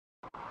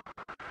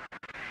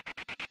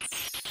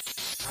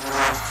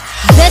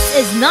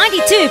is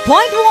 92.1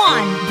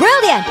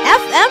 Brilliant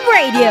FM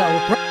Radio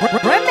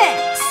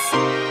Remix.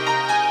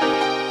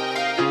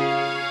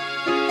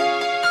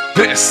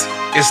 This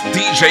is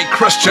DJ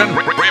Christian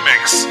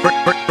Remix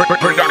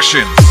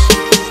Productions.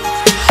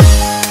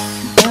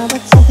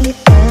 Bawat saglit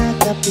na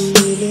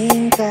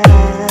kapiling ka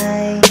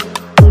ay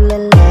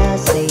tulala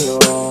sa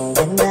iyong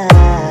ganda.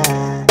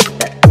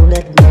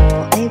 Katulad mo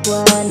ay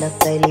buwan na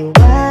kay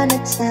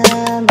liwanag sa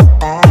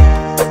mata.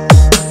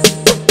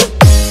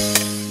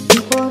 Di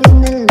ko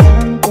rin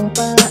alam kung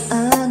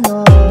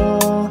paano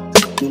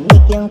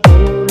binigyang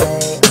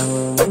kulay ang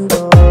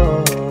mundo.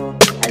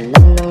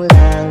 Alam ng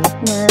langit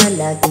na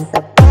laging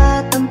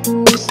tapat ang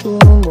puso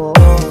mo.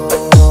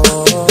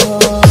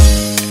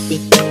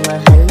 Ika'y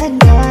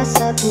mahalaga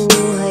sa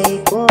buhay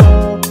ko.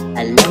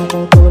 Alam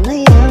kong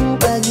tunay ang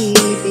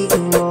pag-ibig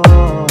mo.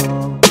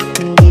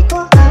 Hindi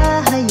ko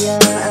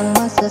hahayaang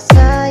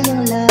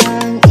masasayang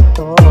lang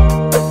ito.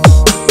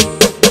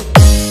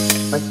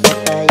 Pagka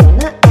tayo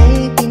na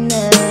ay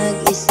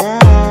pinag-isa,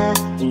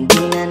 hindi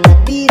na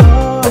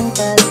nagbiro ang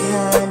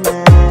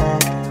tadhana.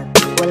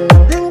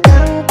 Walang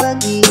hanggang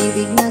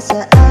pag-ibig na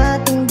sa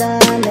ating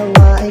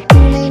dalawa ay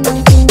tunay ng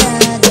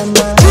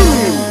pinadama.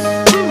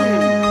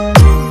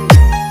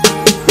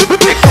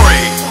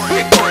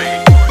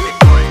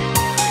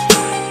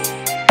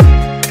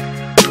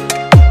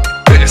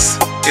 This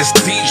is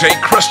DJ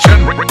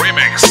Christian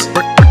Remix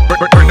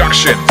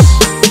Productions.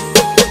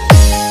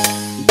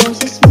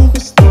 Boses may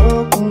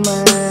gusto kong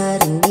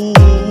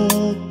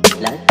marinig,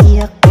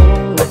 lagi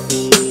akong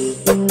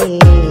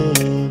nakikinig.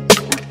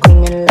 Ako'y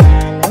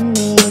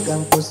nalalamig,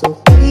 ang puso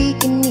ko'y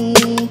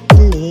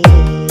kinikilig.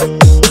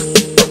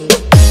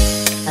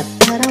 At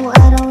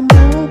araw-araw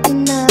nang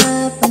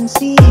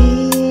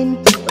pinapansin,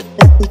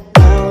 pagkat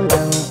ikaw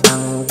lang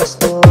ang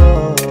gusto.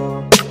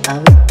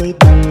 Awit ko'y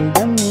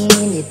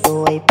damdamin,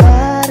 ito ay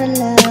para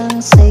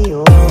lang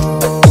sa'yo.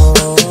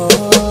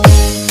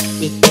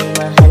 Ika'y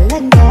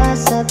mahalaga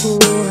sa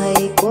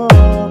buhay ko.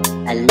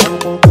 Alam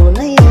kong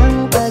tunay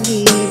ang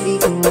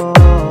pag-ibig mo.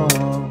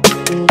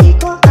 Hindi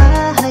ko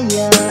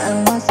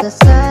hahayaang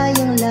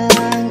masasayang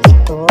lang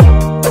ito.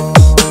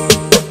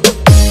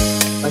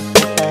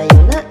 Pagka tayo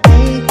na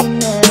ay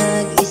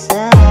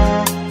pinag-isa,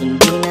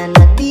 hindi na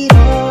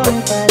nagbiro ang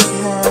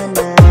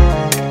tadhana.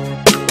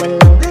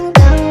 Walang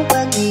hanggang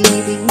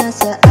pag-ibig na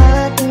sa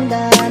ating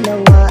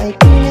dalawa ay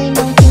tunay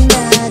ng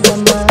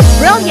pinadama.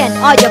 Brilliant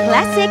Audio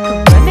Classic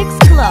Remix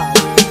Club.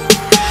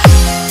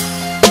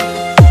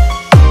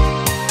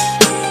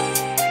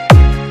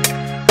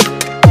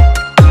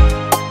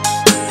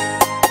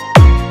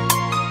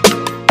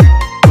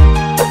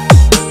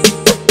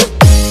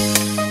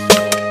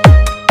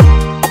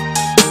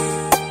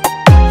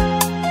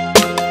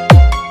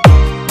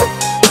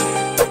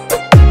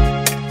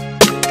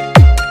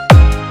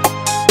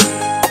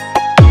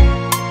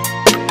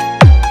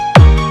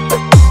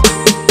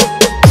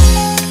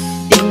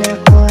 Di na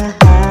ko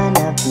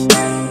hahanap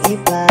ng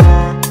iba.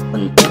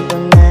 Kontento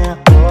na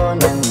ako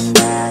nang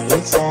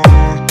dahil sa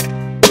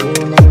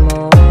tunay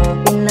mo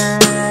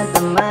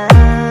pinadama.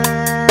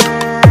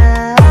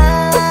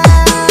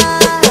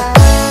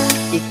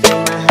 Ika'y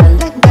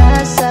mahalaga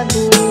sa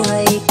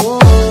buhay ko.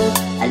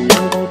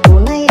 Alam kong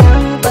tunay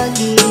ang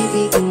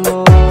pag-ibig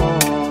mo.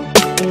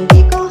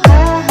 Hindi ko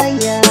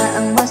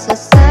hahayaang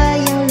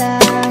masasayang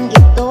lang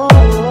ito.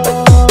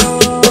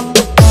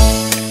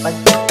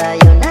 Pagka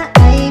tayo na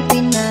ay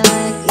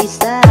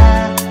pinag-isa,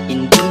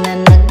 hindi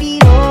na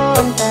nagbiro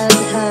ang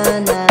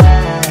tadhana.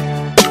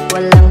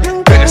 Walang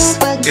hanggang This is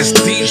pag-ibig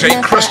DJ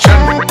na Christian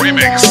sa ating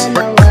Remix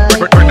dalawa ay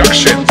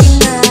Productions.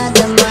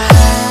 pinadama.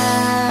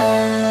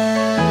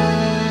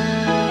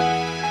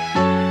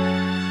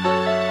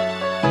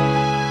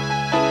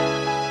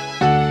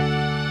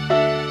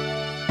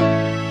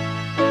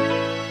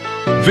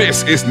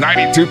 This is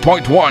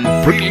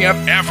 92.1 Brilliant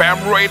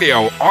FM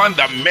Radio on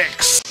the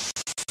mix.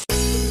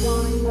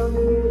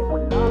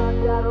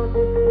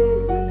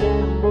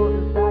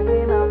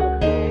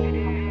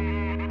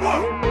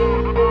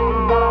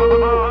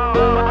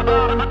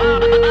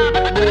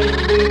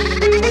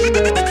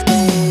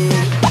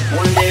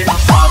 One day my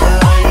father,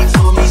 he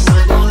told me,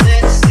 son, don't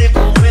let it slip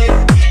away.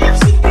 You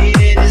took me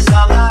in, is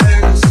all I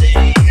heard him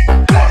say.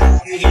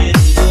 You get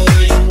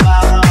good, you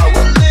wild, I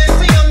will live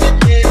for your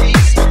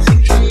middays.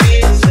 Take you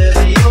in,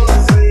 tell you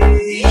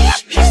afraid.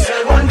 He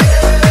said one day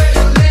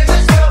you'll leave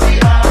this world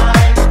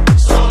behind,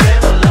 so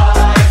live a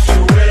life you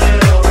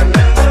will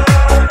remember.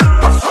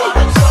 My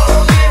father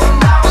told me when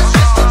I was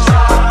just a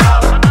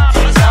child,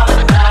 these are the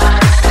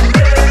nights and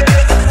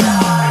days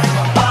that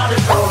my father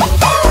told me.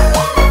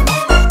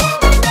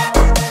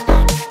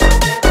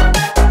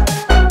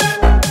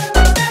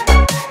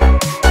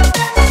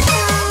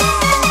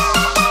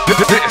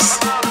 This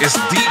is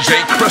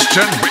DJ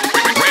Christian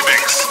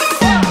Remix.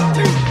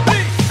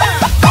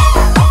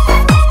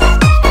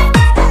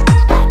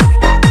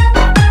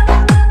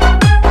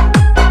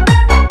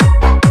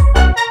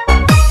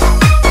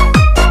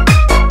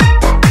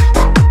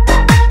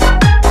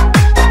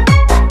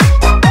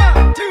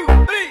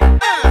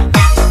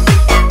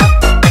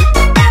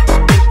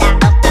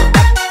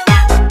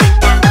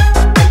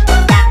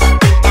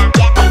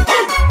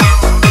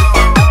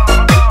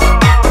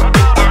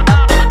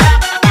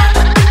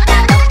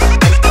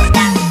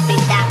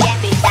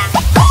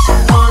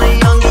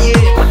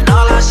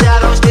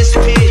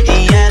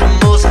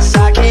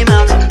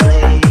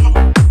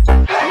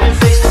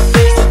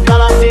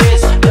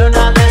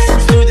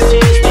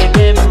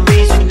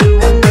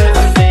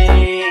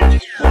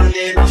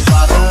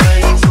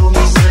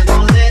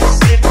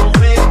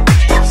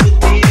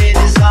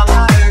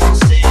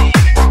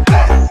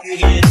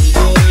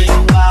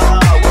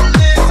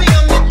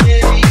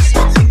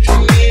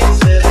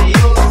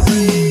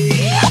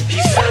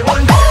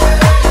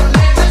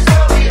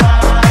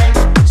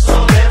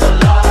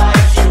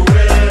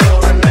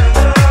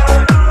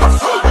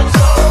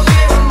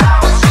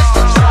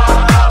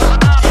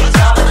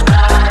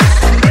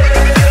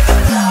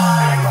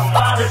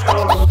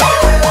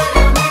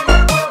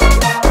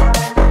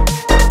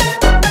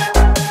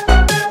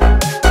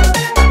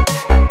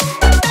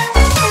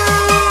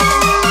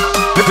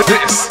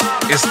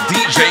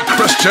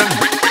 Christian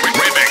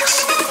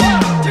Remix.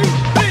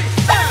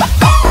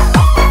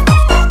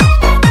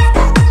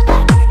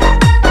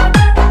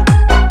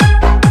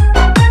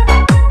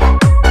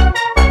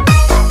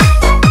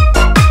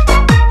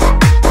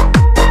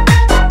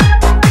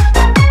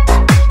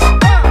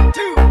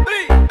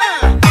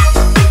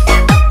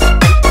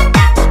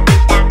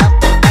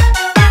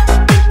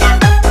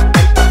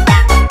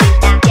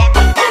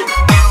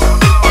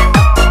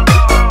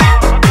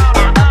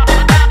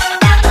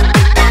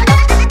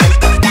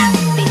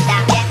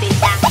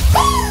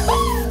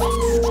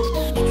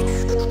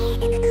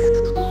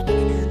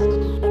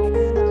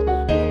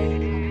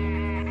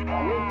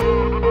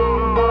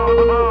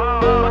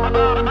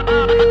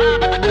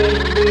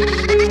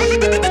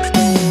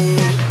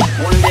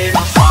 One day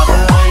my father,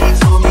 he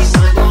told me,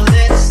 son, don't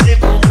let it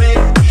slip away.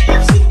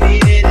 To be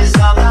it is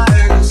all I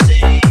heard him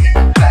say.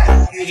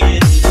 You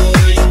get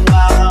enjoying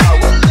while I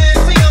will live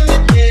for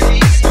younger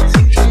days.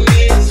 Thinking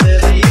it's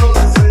better you're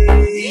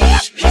afraid.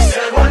 He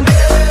said one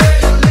day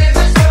you'll leave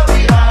this world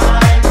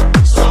behind.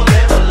 So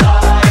live a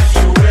life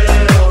you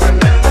will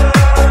remember.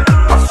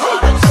 My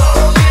father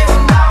told me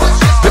when I was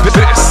just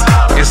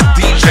This is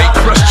DJ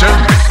Christian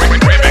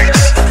Remix.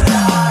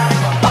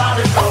 my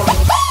body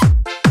goes.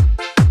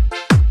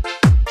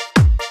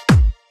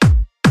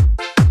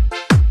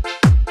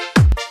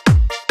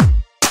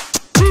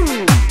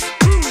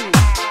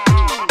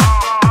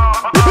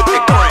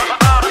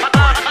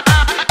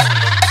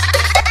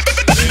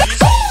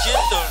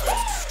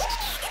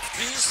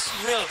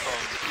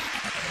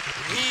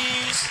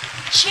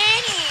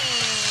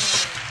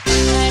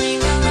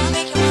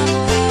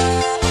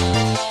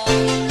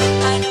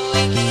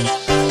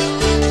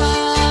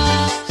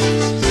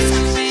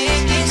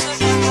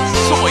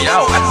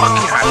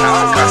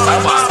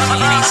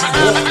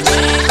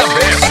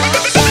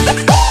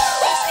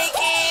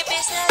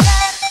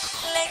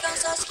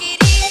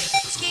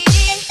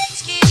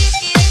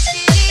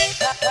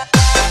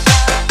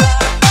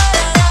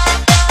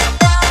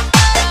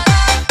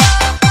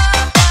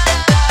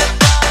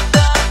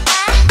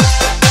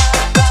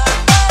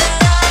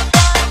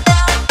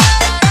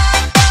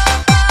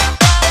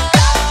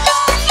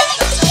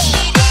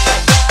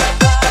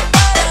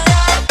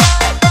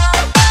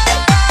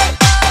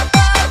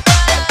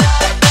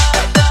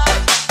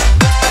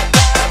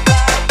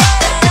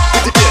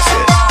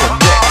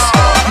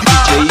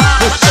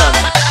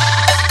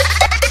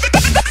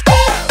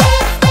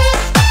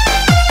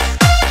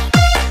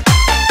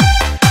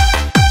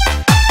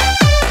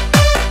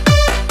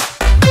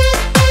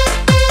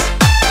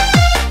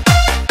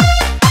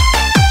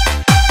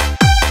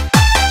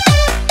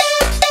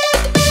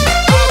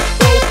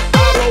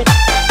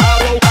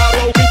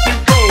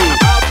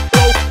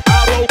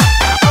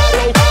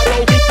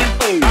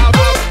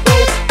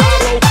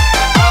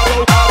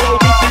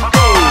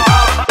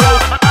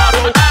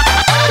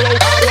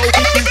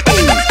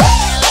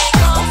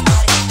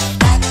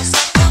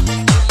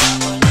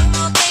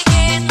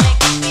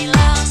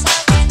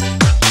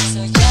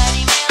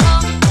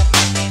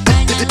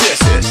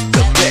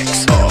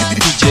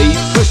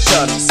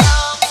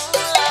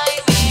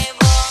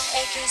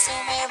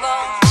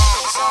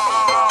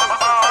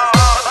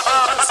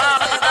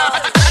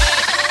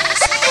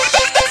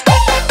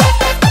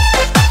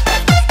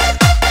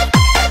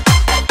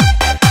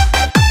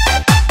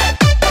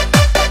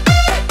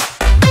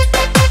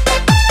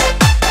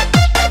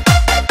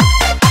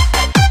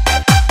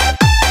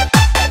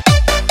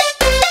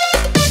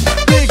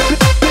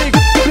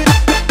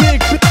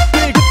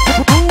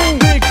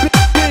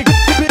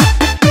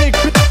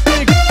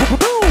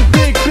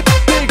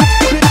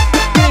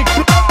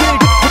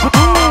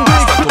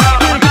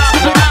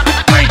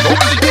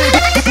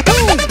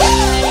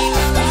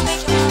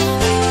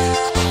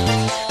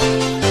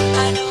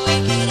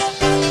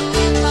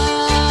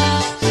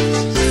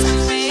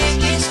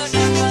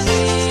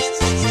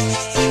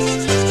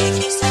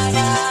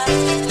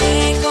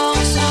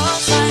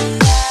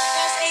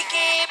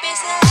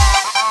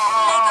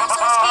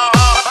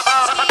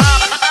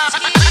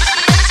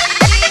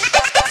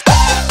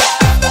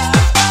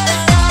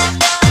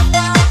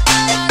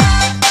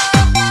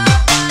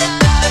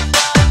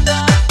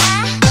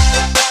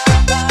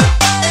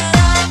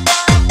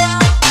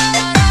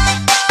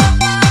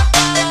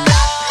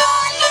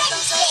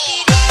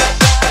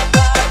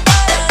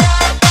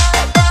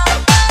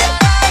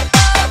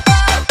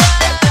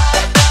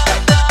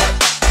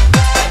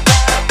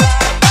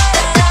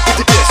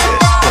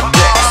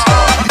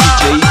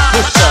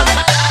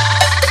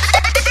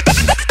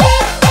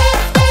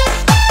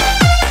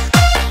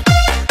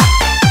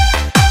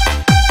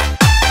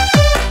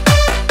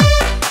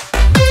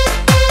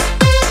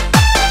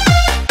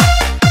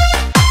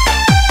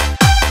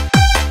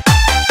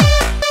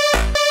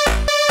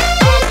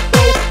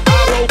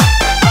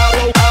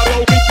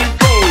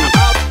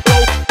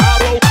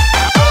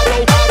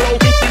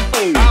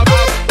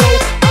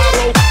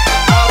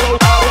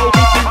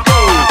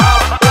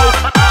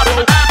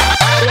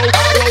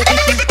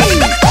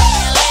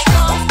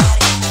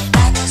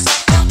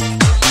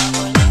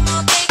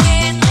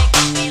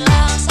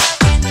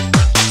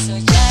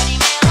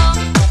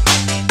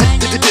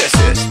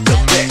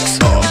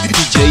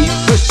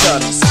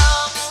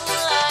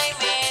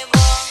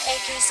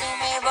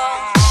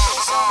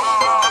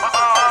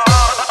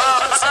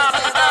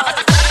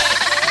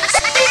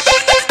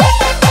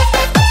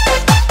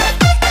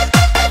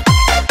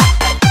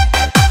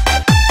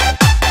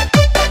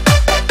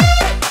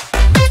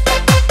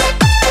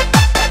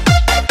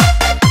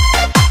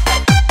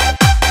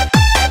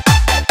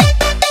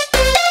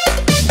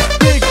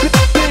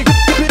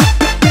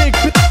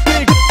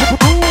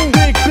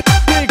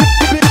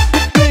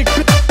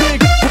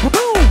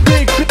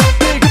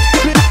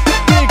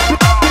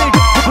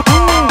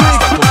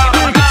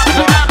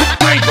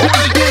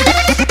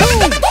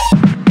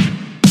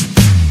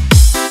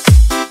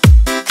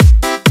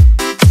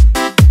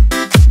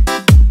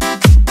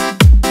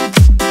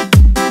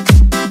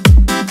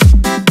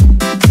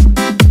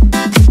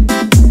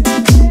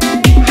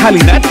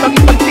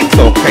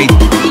 by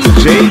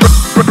DJ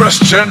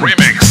Christian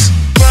Remix.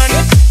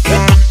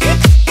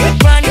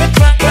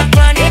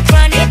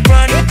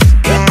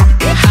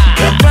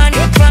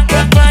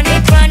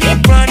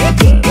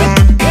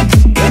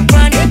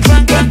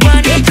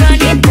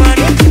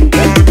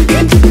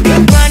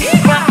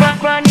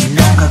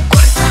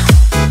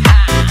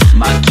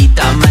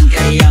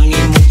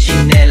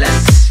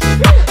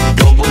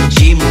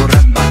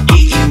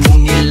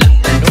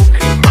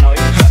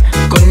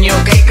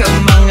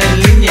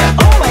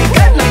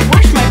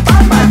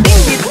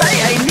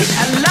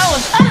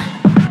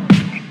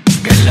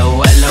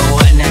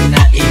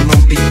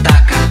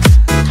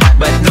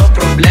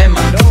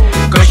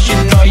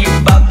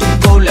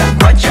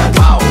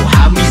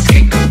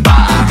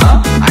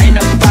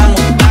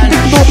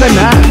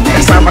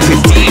 Kasama si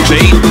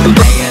DJ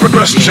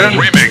Christian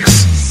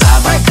Remix.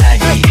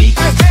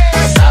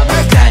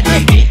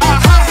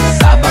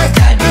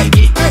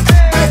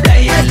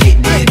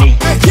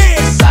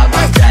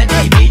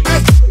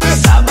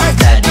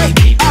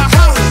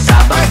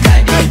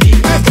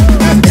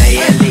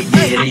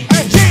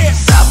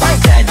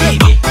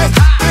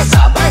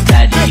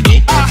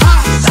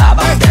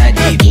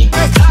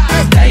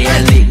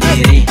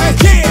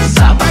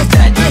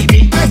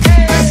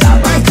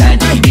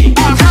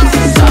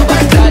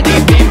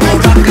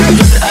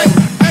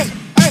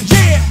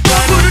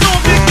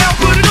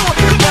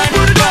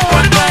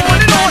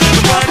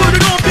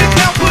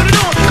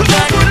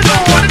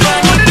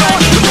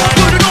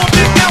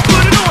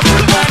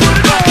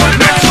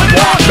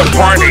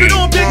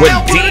 With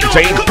DJ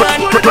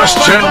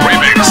Christian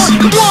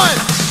Remix. 1,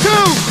 2,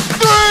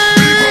 3.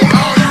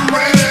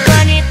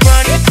 Run it, run it,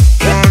 run it,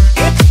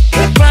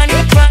 run it, run it, run it,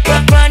 run it, run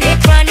it, run it,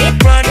 run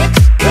it,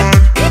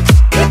 run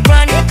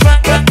it, run it,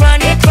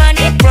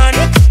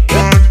 run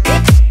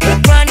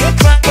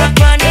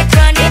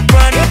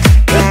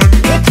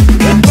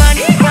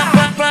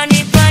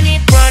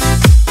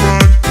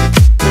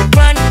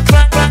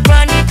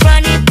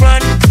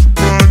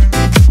it,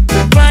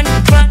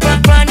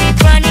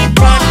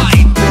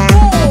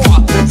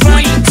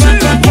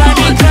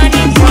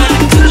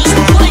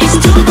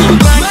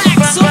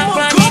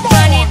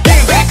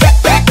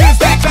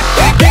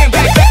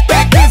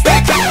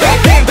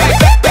 it, run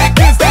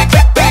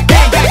it,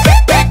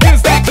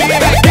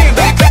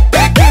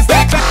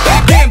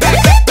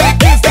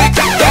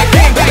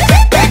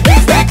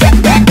 run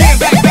it, run it, run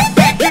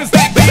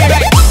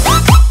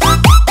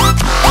it,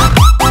 run it, run,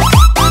 run, run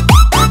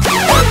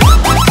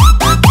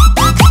it, run it,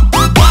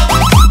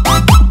 run, run,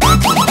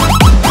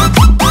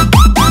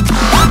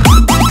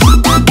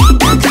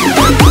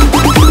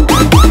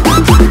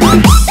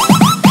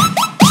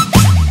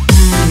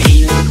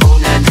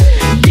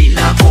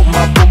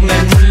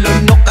 run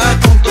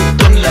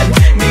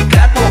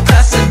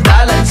it,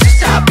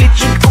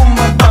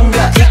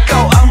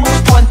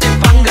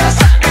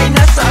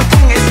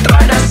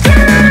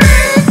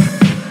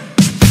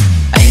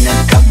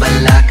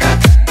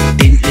 run it,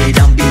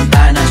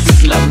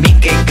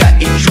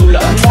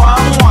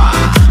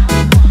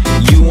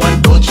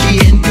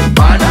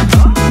 run.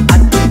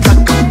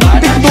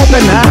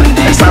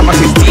 Kasama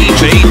si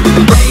DJ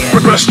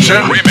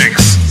Christian Remix.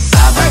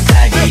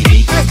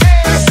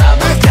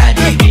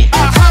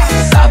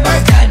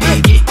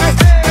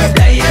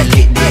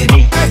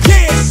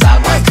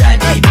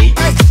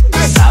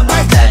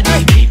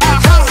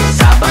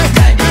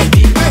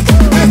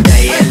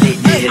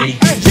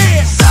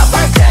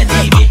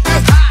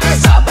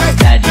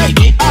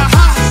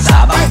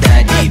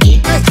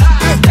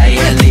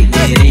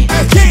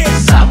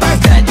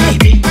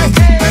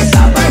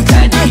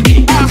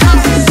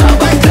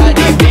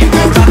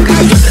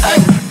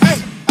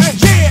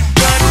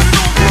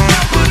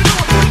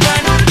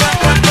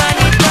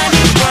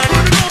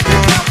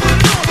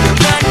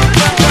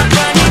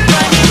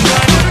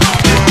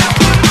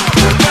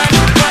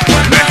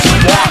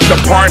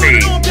 Party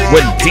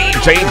with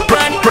DJ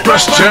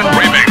Christian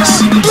Remix.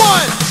 1,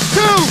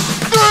 2,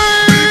 3.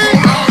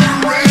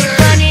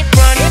 Run it,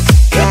 run it,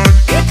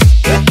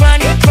 run it,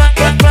 run it, run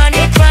it, run it, run it,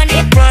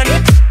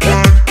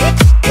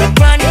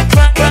 run it, run it, run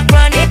it,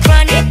 run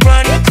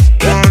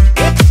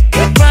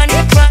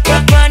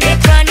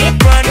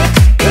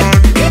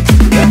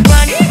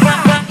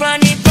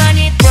it, run it, run it, run it, run it, run it, run it, run it, run it, run, run,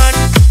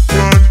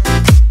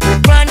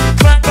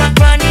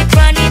 run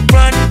it, run it,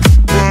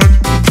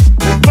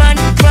 run,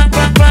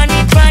 run, run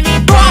it, run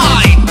it, run.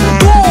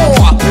 5,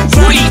 4,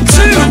 3,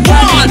 2,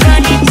 1.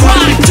 Run it,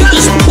 run it,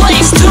 run it.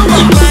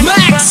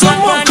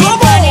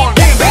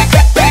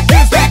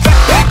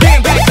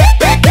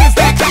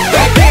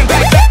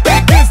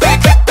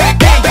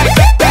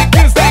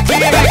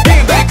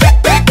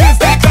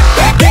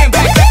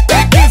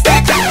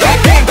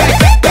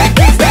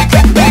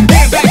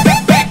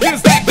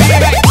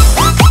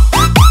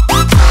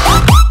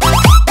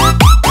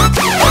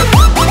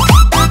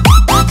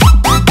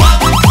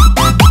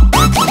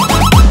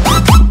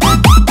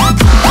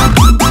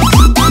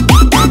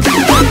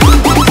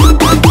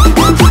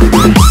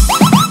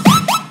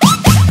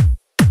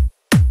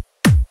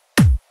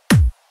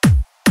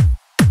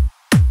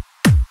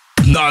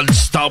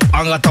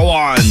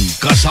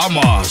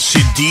 si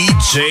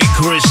DJ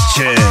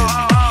Christian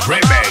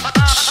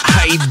Remix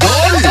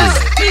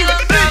Idol.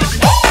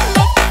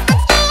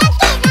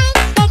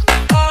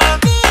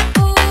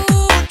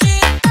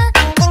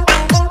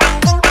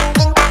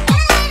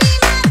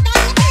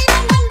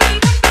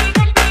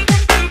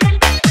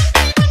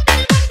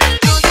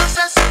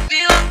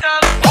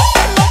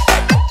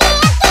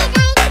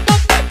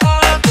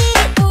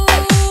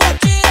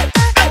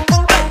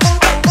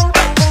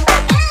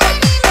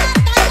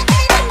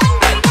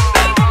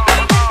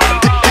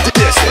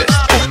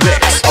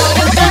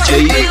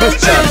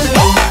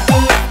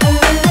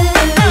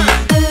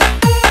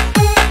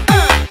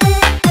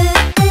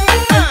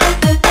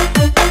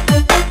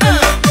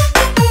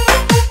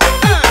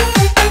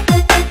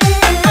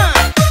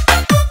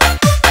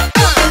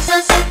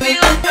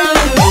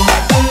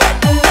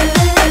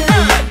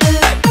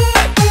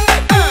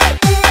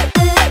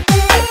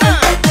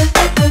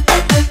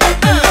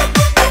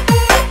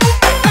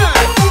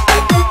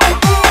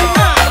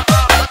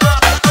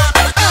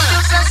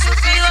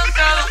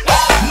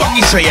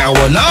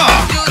 Sayawan na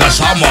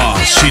kasama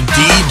si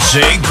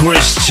DJ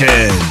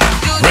Christian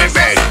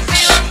Remix.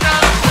 Remix.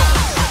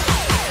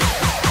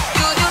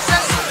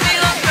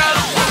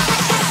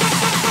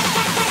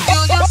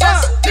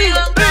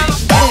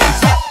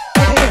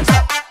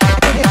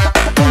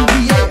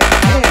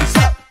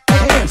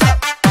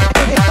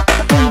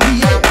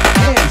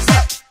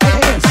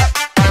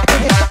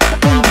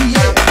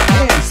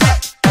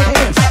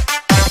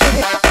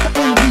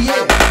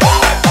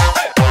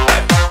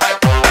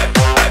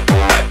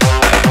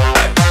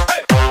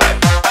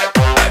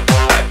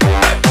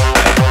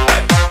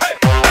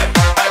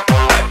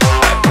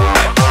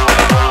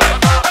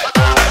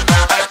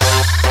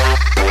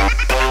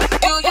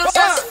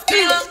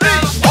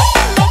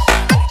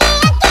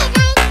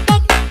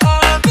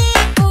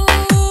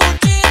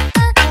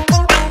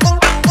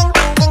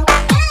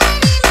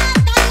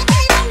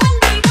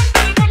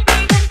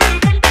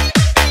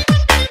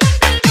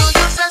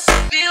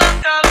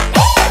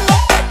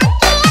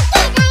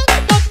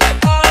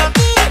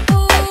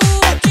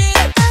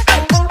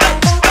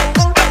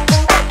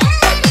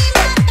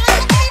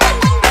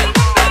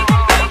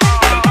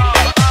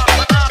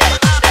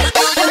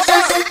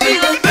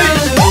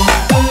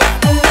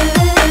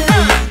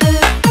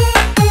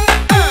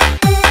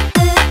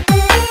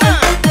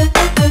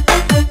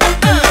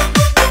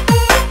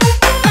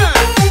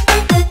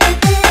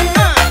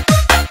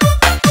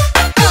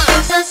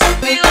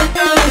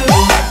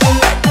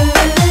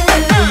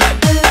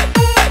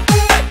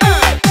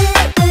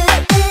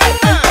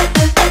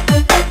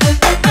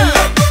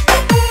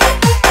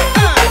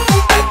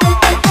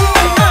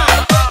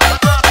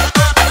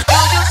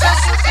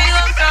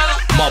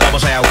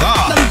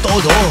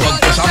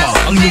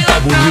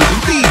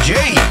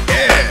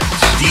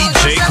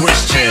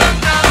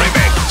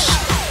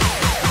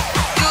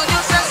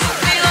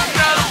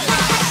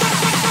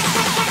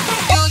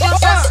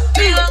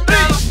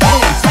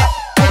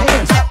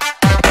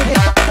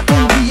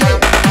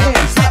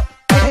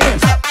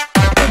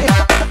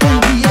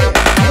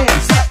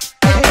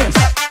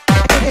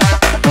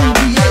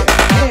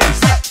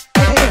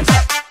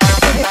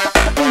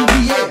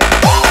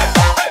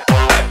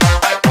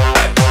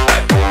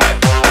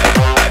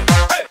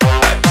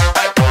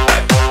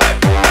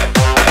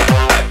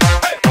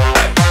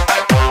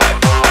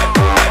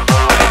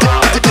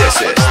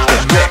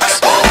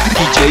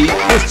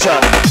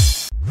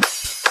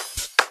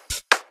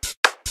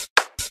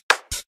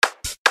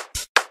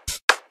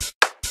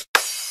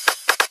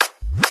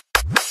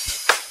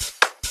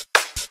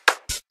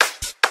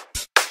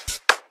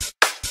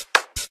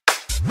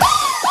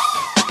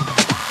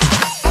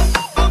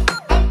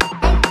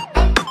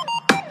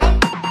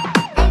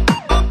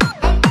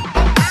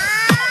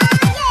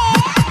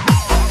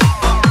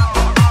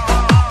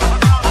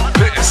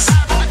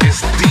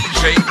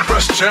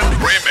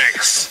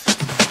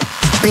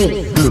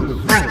 3, 2,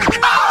 1.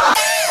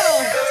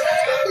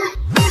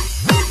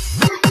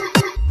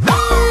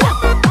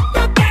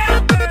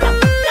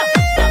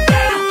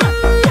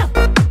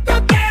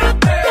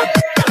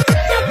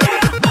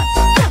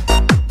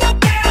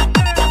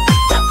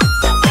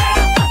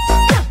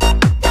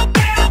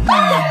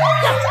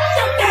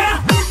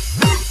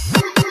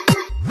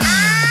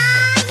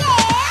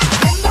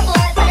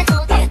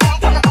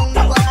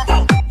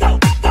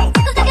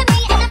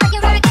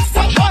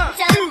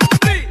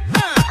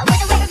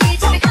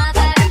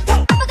 Cover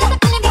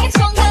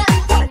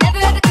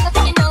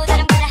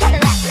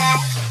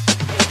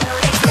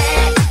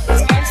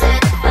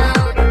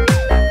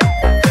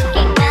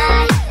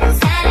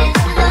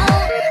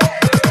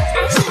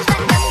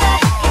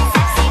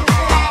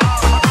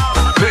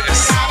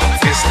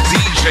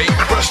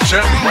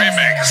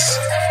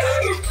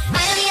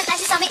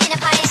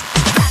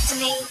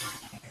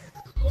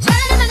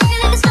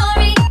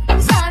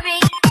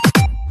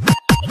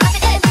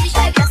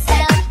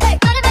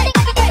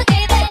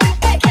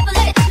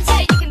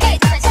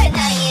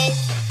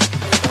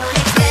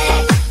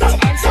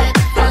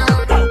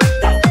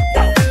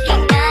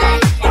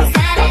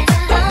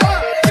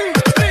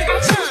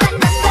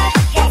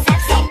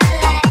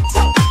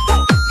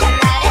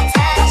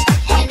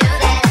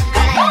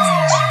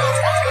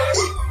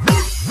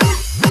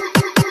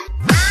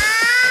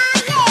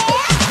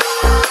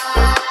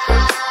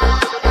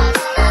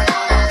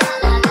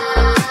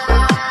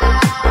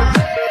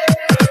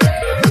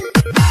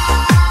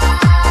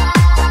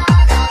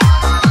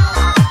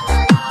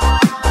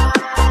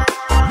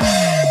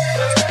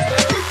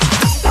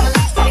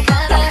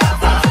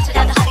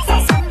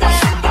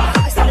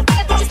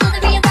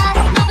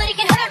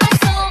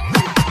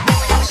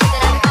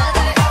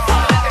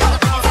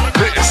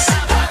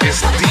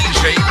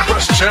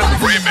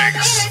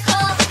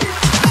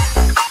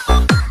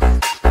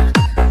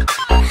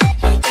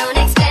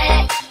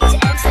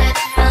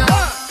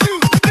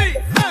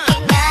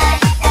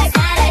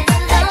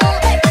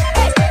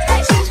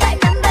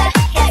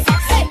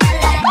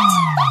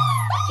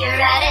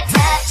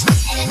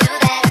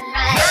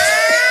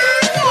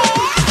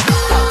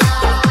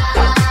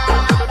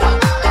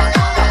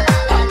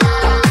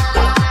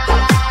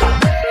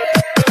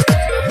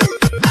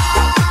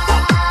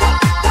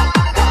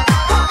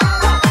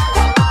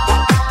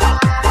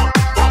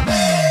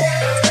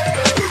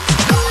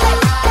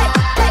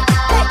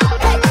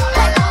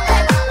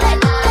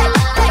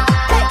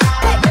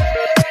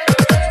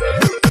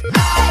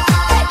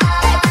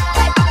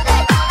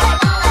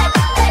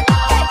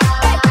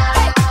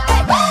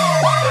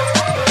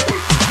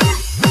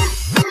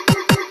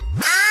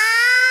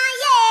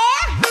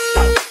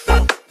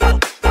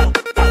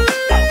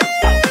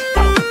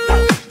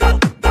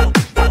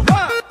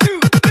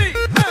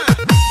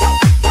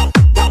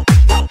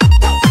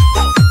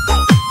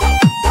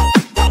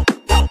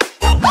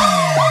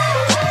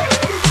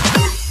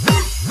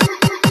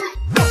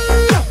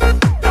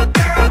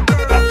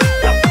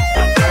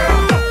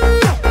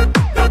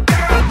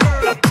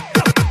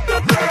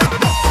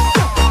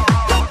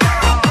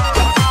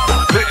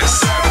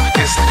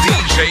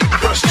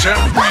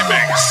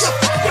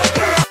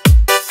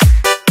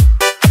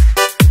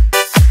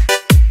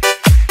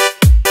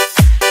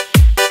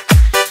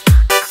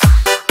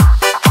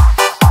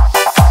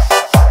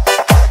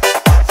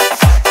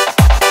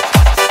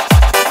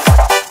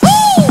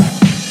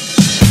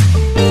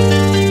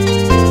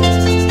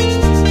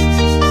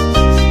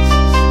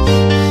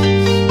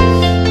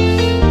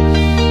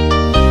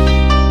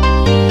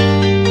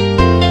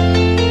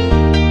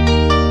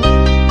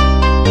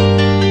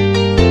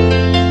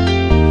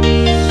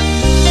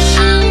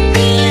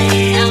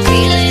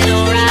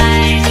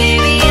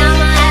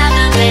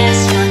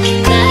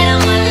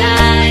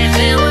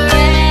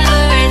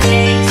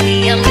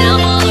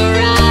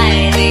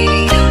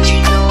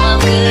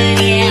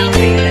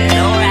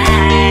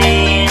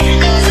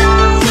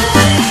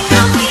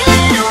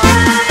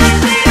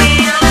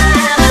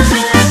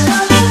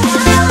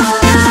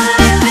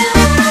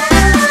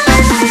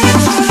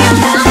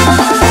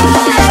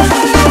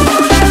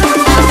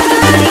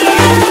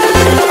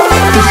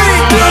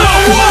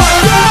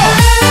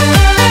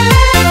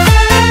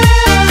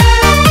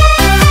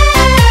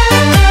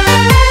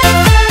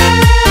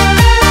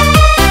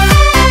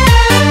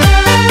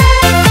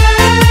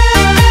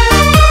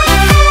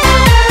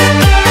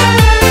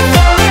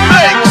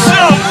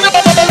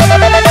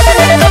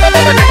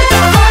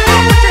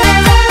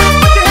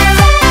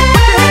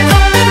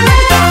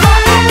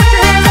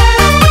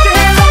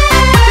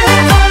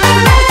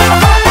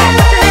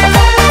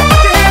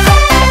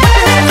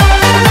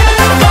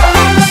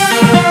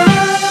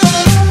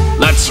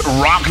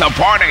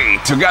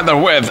together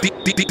with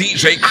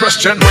DJ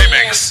Christian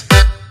Remix.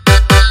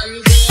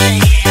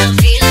 I'm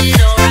feeling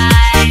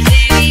alright,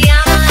 baby.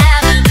 I'ma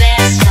have the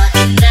best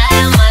fucking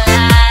night of my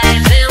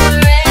life, and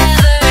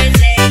wherever it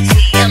takes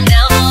me, I'm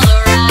down for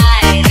the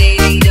ride,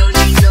 baby. Don't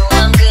you know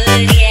I'm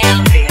good? Yeah,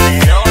 I'm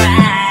feeling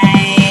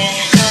alright.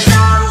 'Cause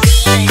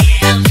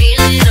I'm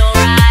feeling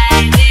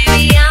alright,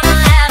 baby. I'ma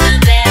have the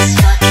best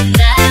fucking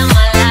night of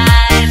my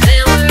life,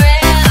 and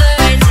wherever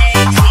it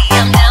takes me,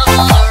 I'm down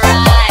for the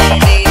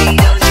ride, baby.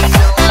 Don't you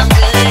know I'm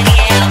good?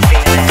 Yeah, I'm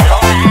feeling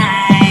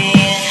alright.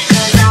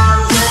 'Cause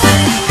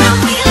I'm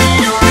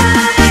feeling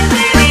alright,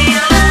 baby.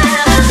 I'ma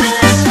have the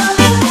best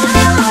fucking night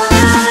of my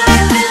life,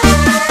 and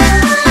wherever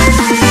it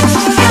takes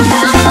me, I'm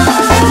down for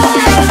the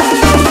ride,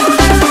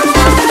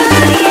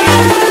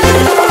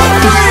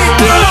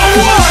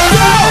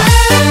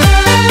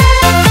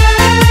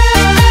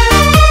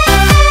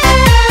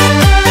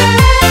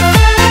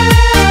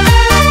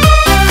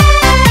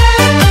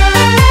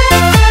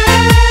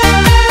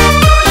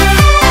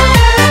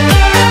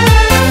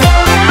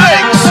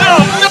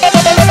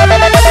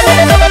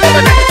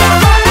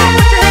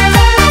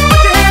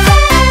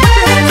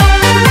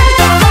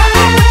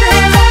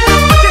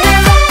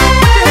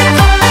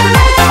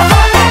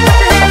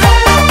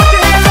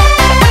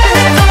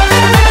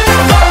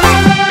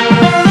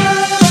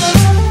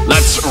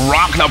 Let's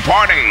rock the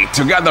party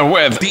together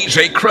with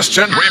DJ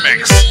Christian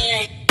Remix.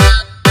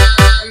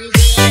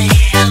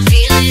 I'm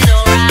feeling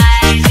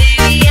alright,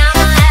 baby.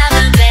 I'ma have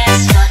the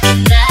best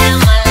fucking night of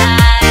my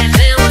life, and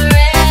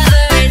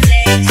wherever it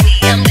takes me,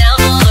 I'm down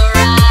for the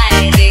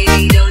ride,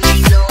 baby. Don't you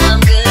know I'm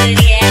good?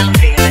 Yeah, I'm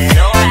feeling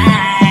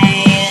alright.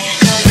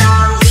 'Cause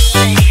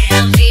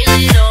I'm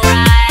feeling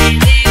alright,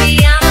 baby.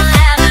 I'ma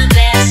have the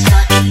best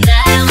fucking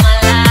night of my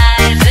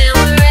life, and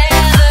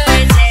wherever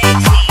it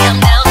takes me, I'm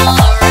down for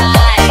the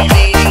ride,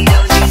 baby.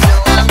 Don't you know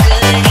I'm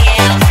good?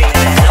 Yeah, I'm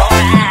feeling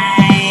alright.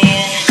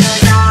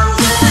 'Cause I'm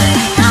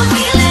feeling alright.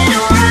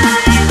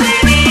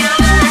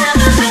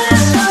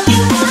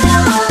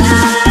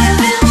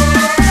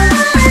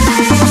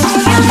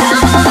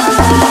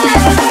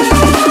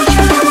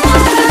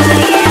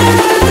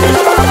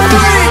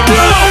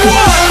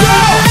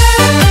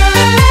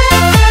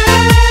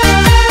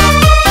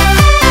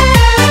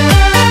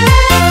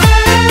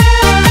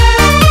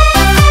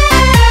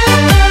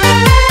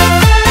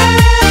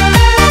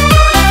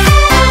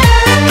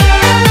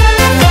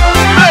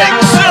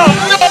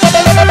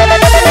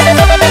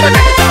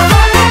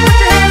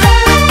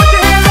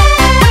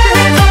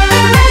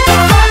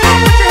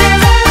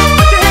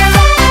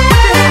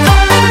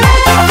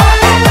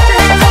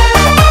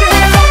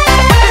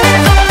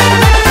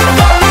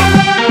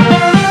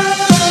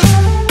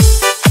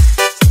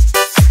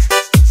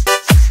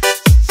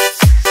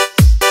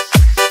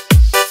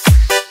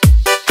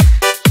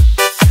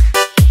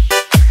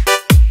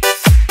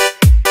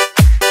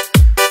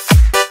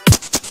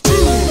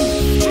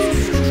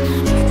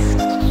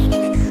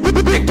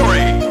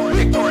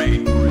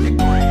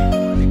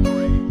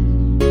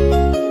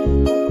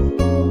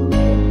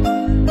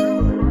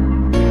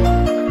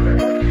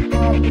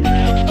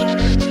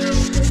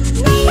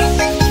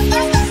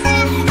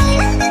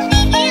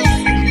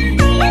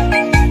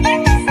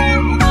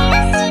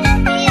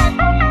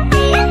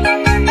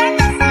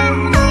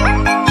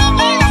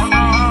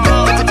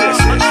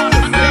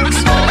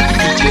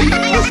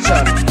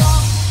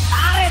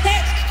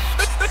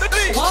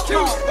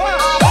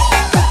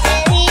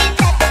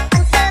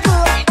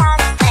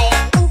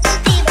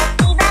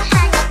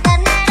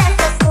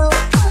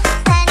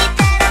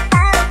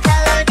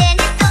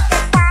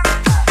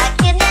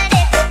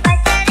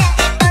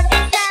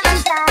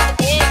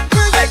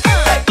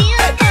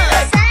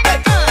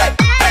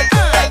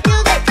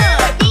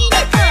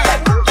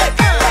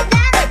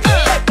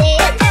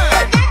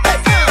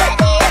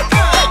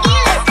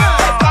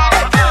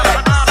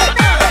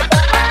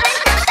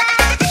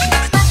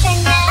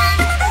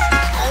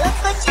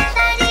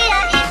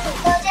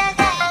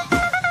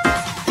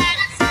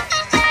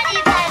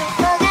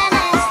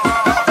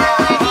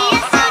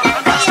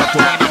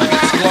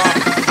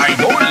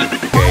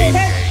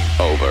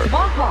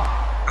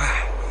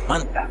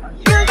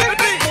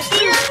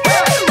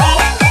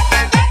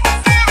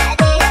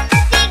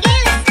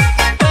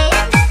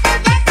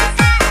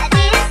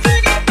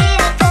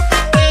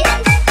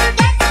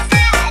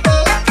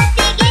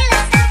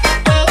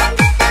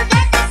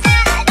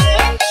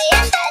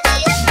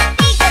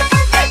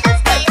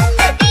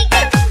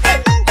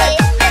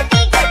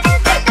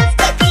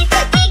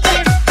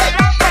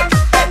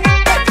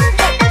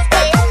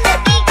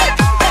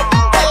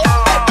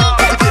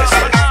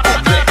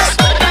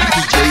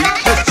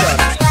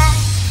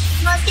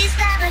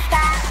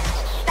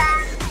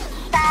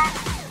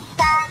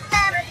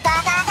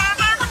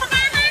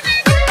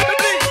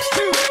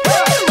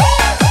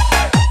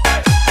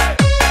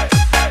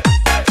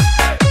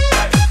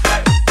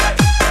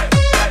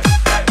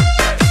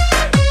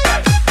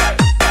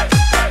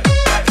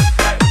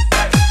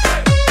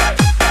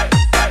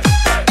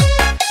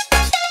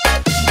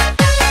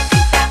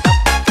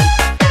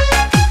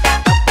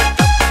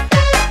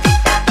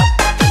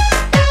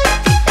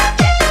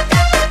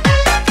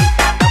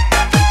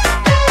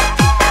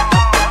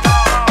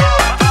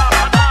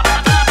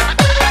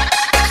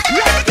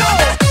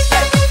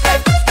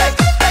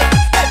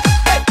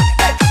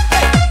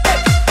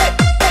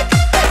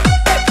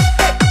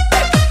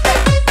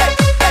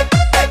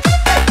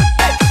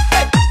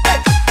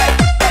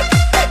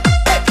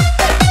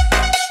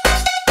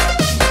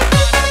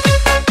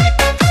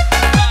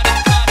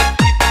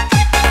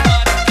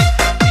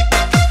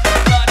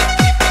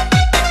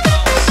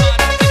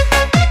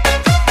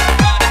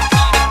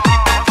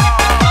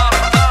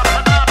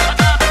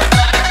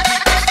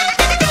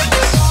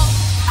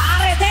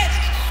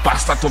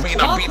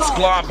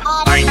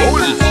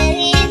 Idol.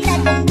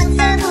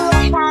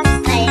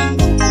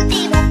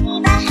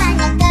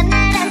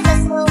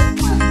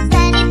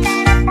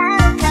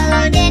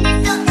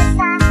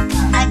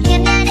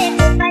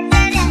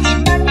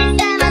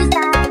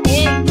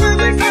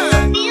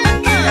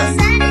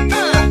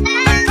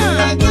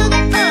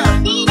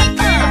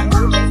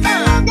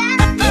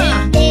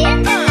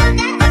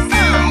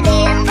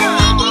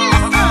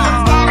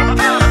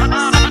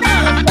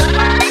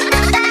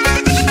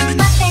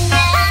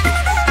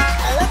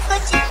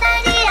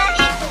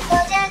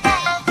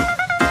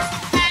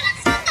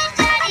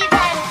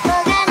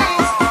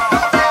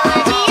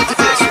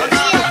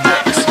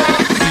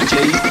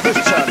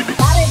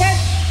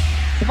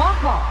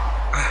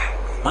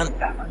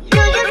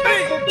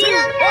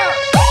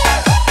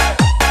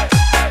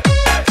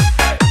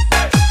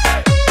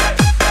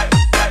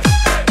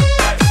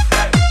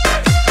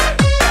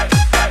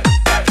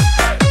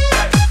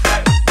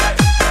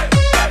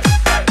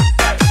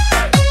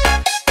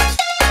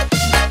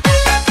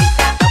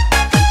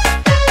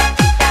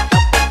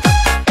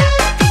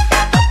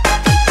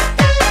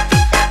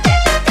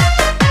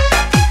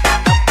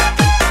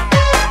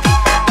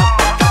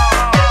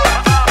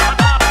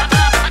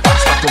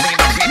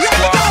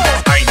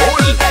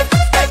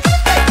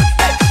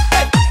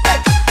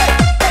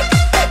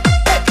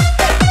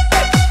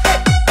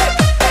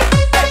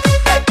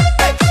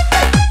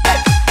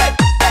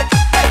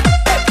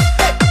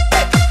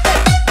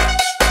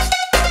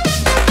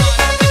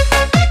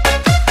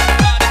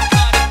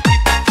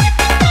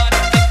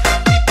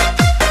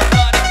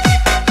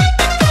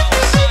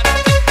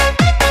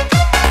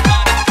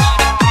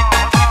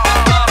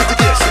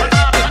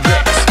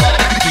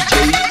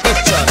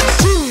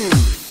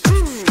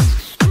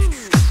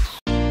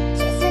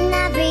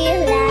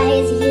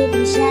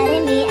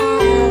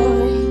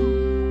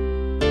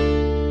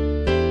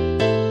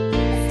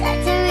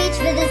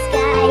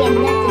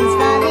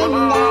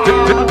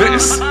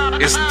 This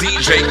is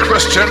DJ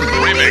Christian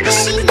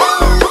Remix.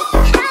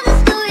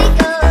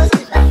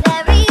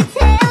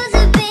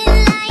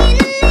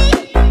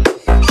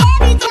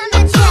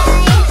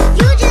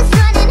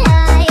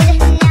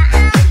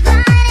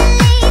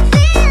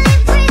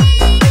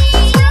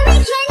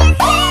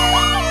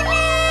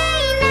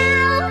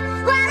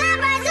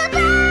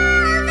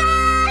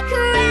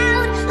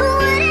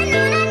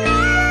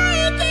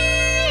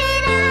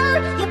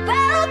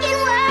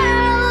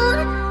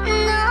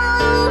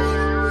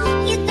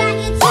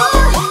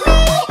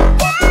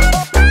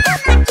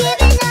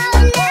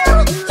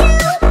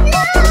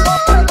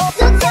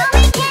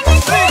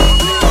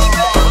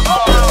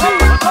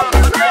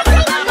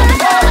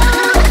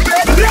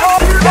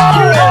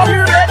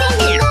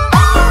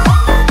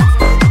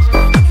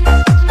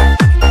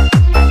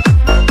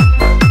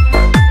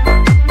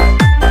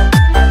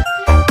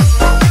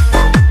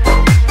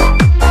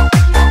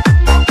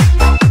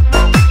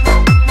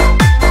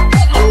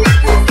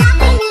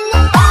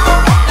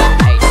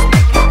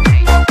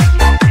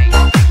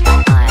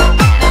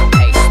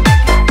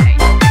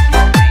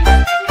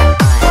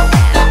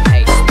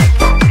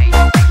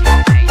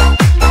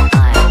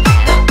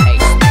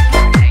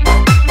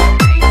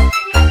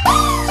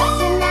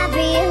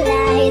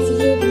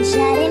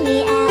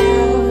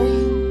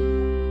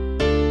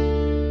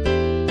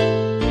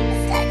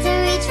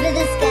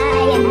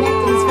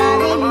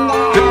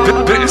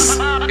 This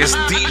is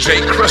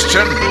DJ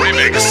Christian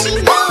Remix.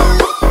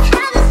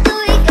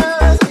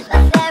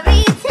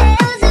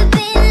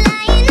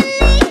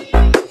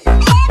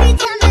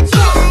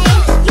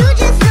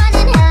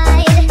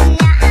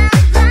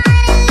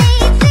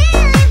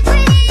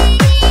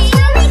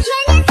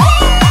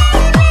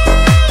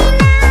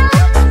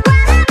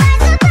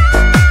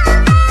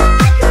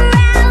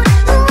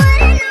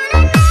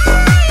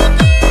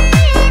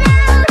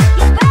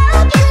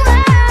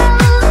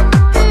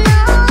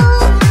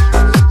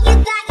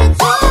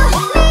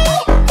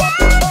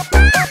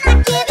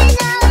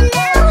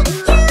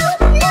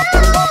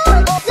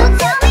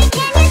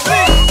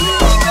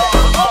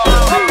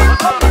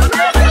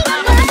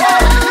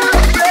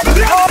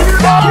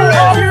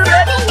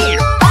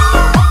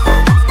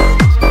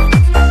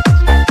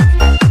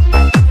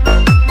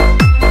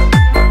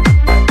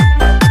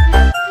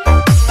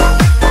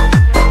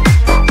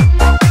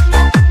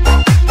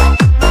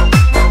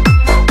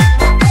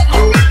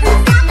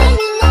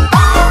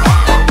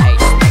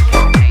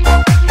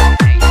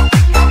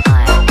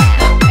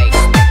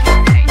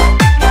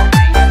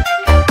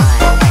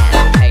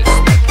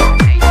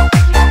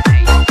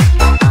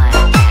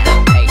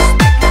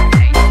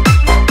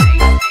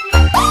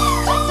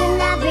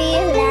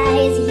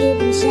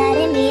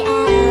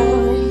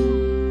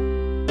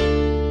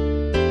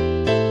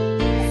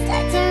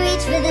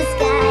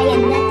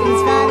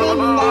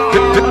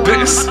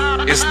 This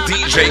is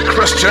DJ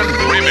Christian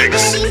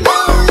Remix.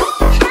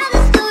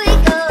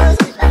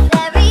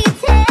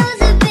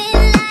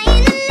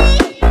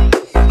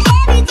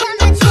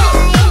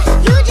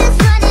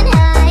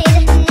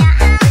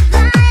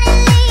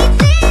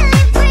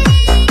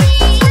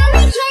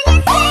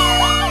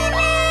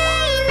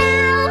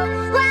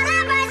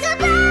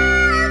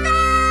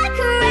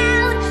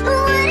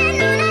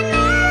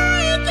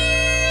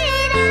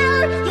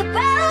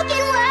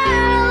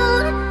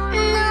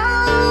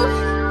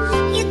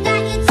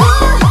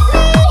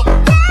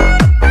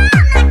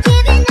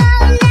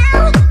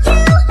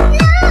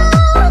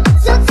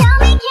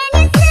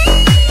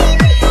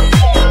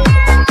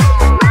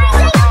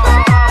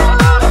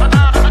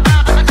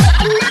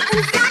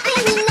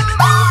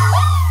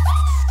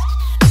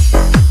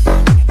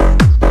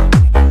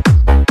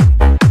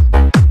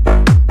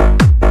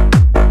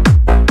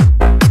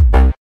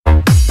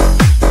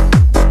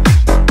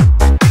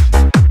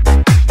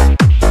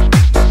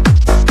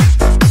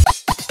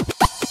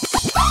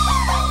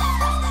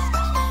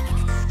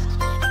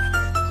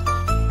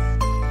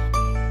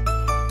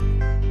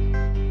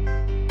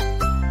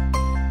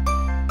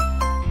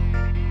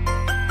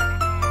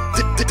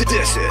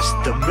 This is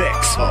the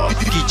mix of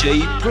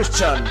DJ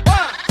Christian.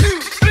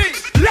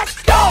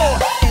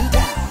 And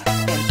down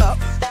and up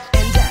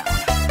and down,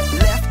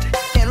 left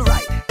and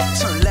right,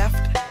 turn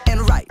left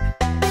and right,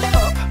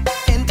 up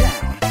and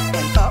down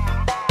and up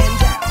and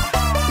down,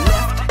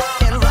 left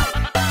and right,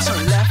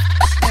 turn left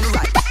and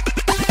right.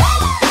 Back it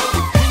up.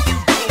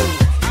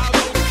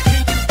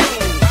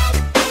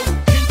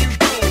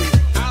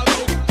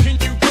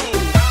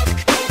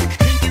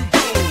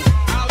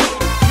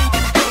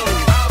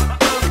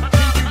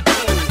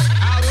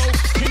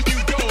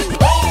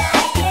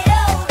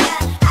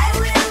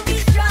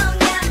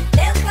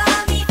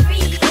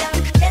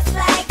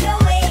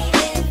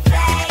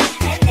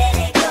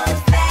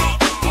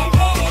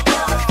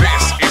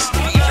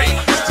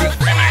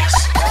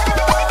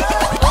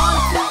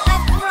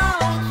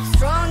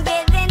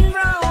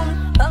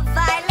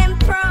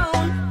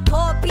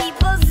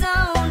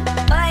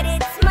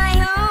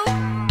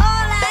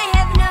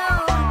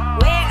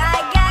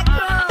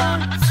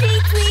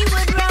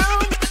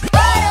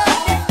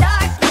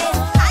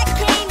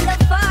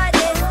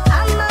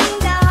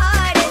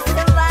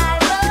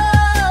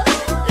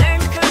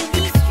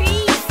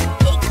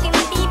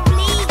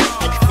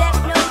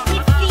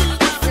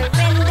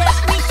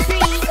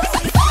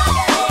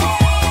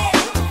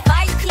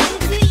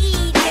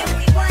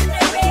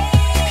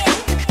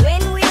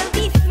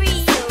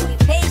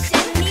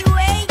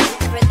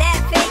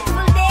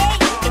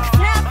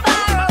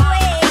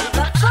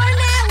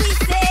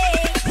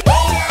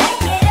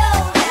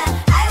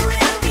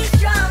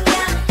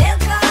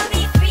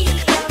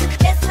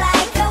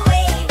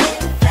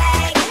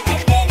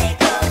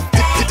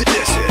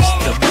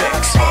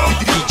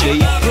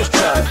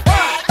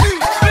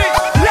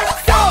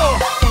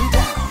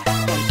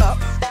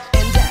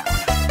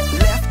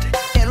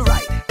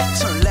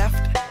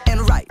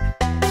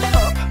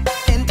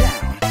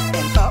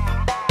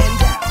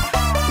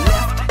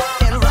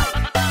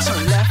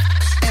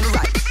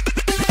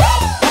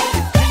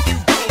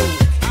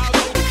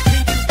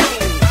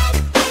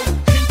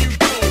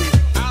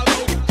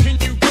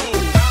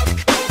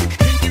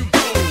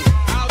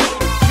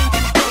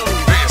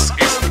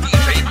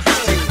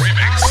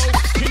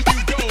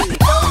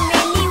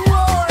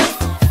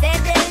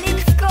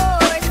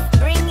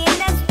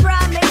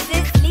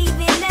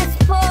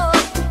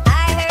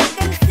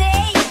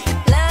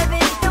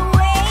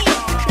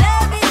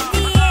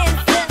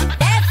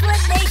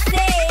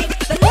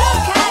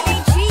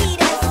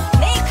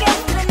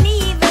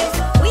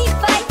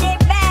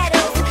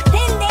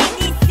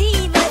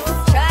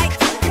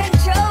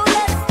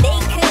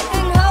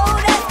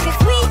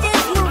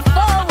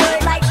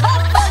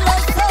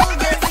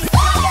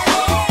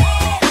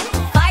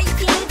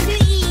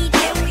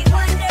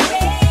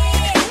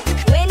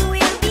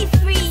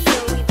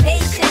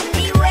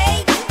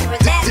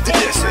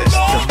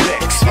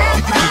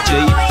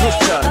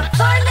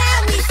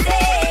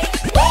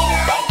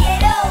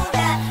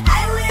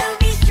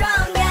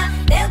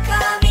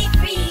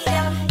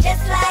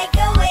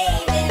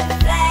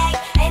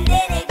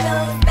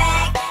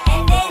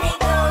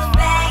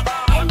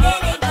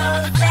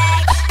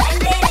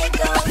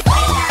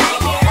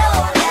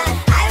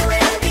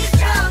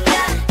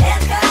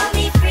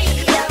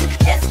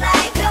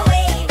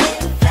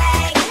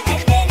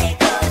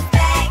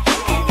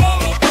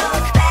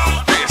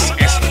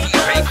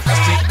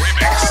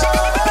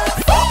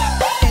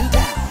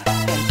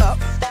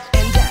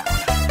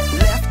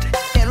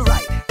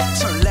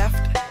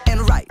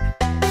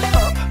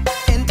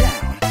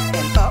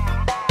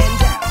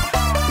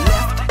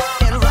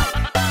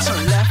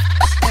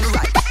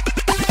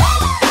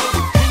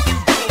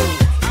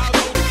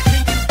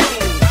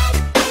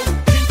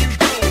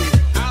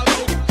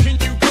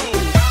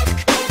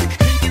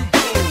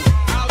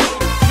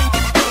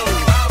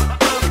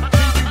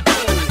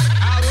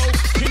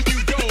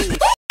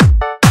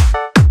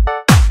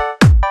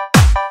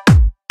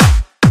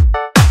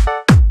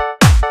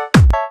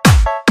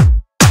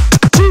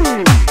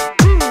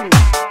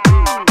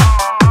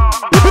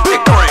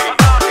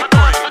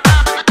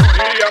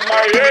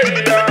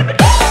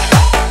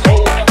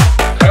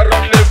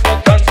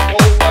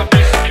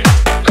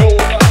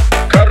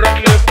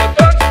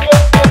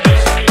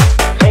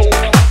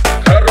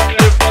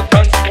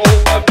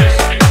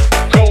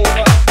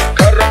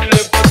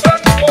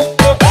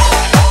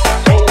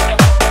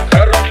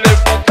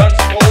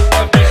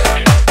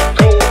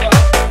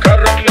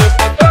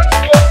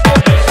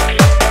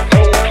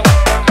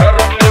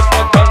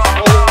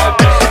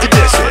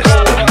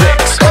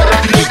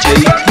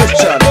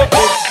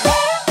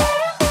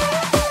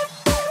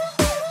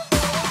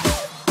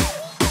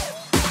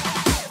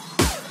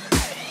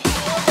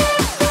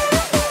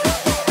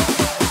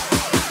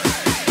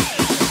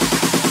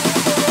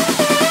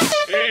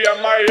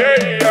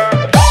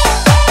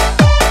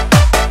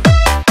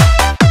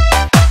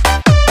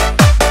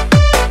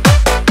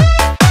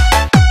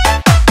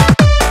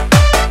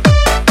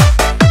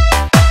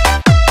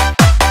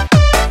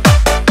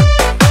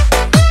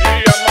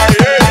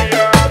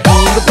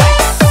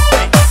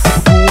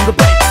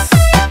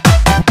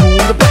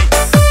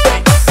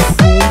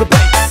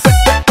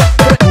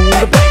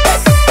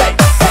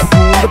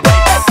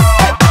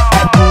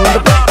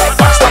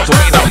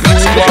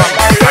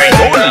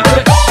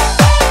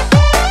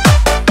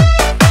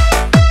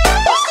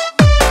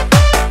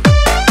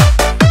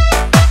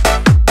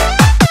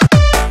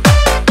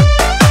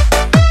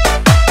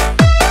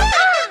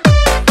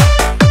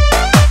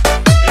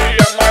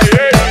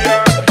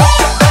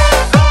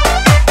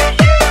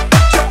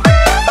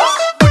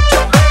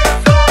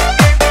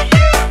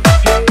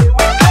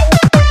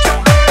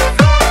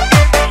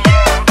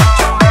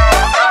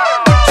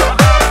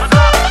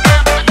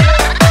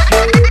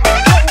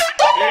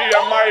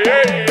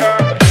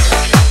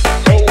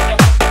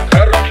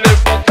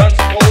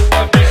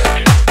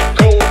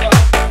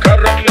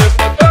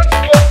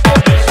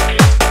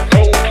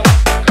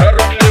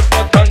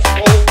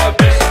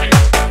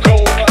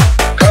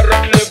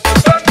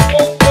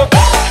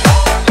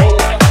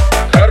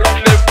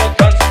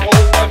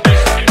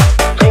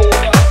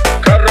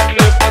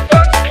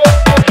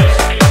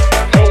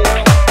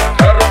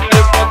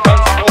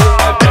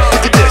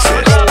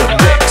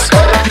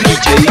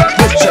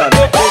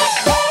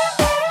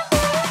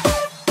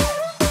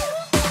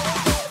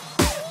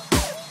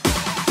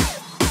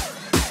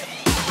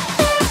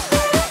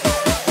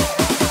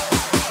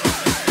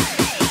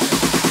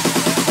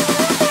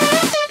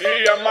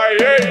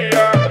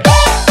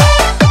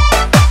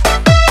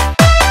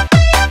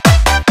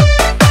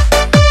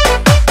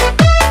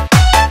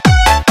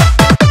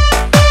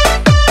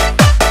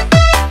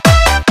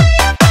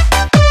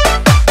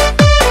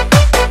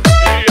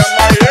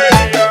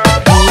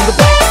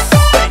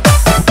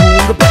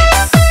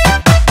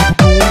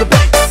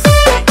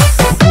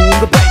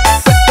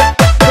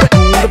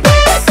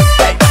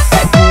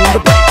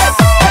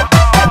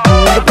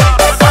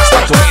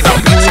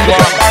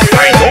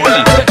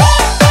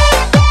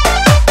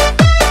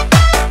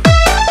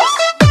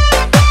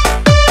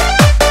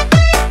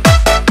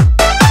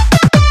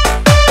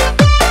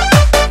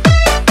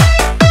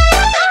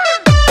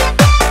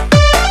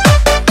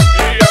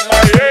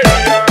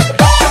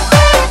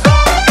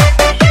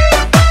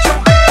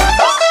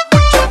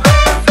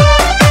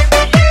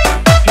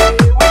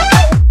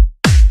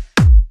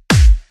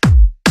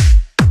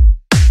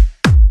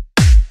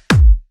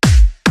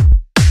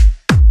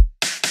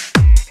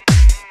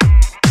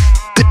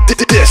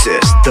 This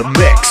is the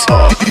mix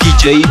of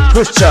DJ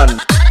Christian.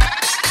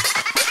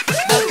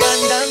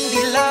 Magandang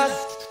dilag,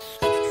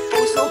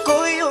 puso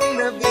ko yung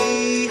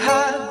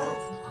nabihag.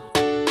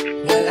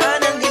 Wala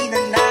nang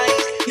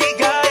ninanais,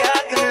 higaya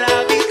kang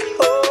labis.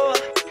 Oh,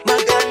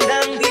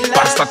 magandang dilag.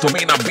 Basta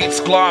tumina Beats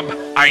Club,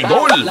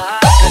 Idol.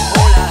 Papalakan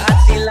mo lahat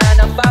sila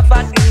ng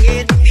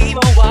papatingin. Di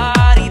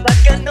mawari, ba't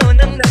ganun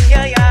ang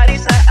nangyayari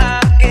sa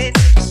akin?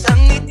 Isang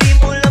ngiti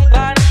mo lang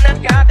ba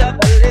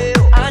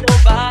nakakabaliw? Ano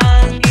ba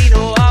ang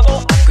ginawa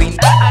mo? Ako'y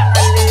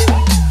naaaliw.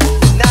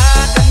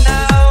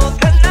 Natanaw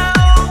kita,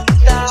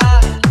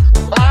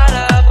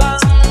 para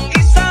bang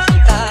isang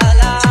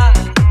tala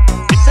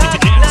sa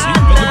gitna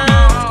ng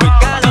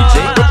kalokohan.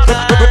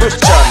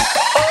 Christian.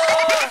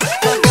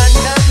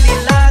 Magandang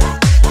dilag,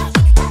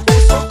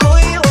 puso ko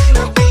yung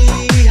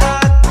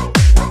nabihag.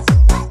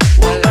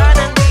 Wala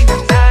nang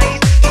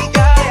ninanais,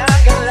 higaya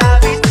kang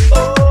labis.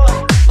 Oh,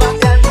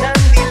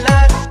 magandang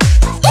dilag.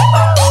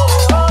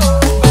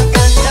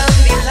 Magandang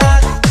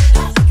dilag,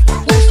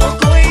 puso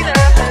ko'y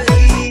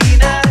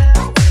nahalina.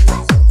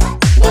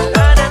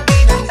 Wala nang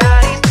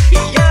ninanais,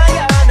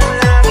 higaya ng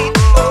langit.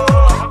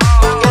 Oh,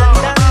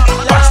 magandang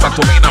dilag. Basta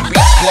tumina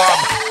Beats Club,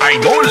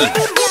 Idol.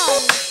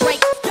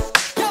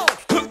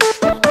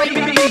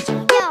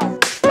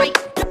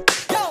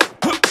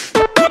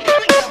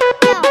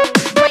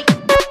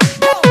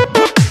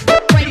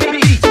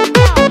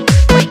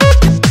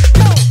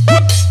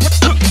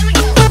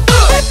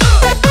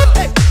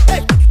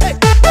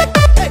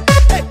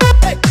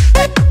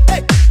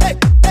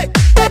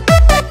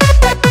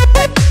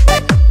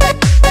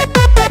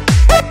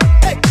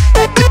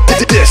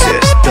 This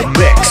is the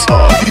mix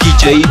of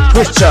DJ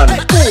Christian.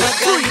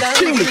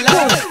 Magandang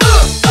dilag.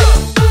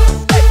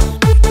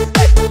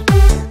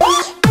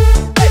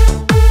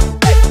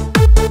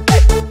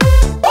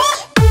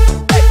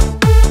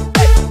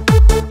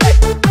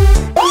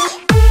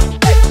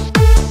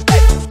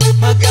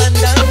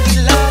 Magandang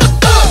dilag.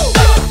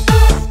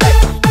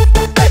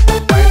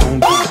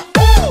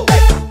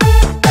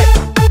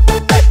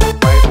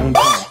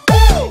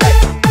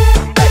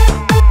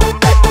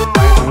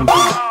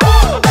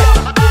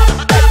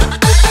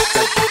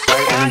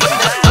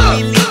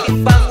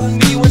 Piliin pang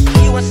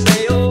umiwas-iwas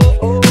sa'yo.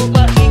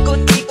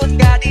 Paikot-ikot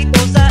ka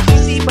dito sa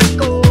isipan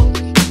ko.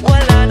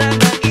 Wala nang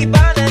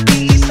iba,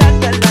 nag-iisa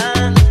ka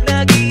lang.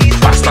 Nag-iisa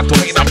Basta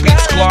tumina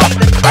Beats Club,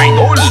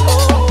 Idol.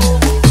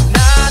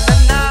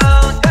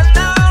 natanaw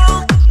kita,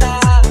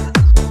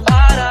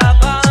 para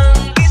bang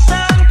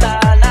isang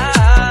tala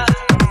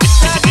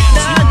sa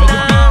gitna ng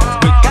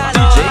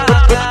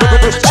kalokohan.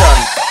 Christian.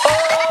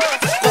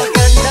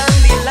 Magandang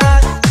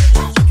dilag,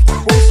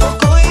 puso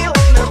ko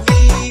yung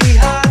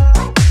nabihag.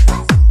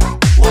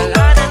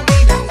 Wala nang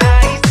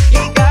ninanais,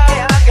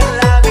 higaya kang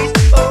labis.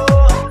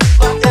 Oh,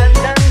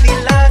 magandang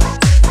dilag.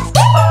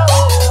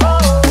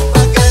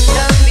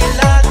 Magandang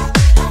dilag,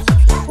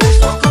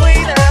 puso ko'y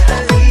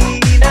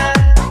nahalina.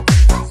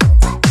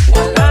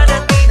 Wala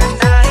nang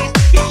ninanais,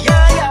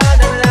 higaya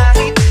ng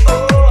langit.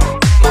 Oh,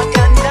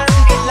 magandang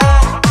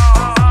dilag.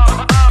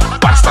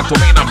 Basta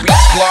tumina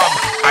Beats Club,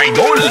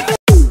 Idol.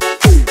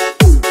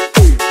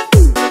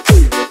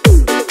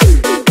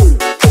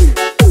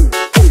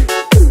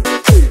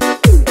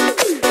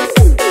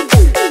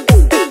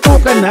 Ito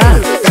ka na,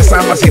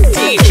 kasama si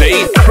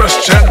DJ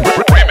Christian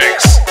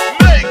Remix.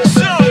 Make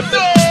some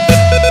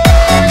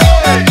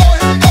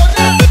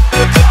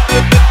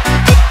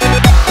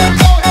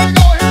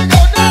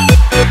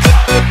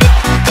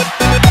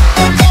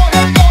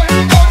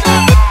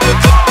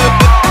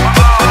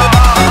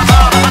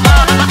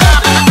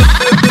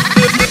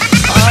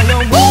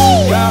Ayaw mo,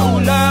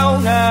 kaunaw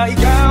na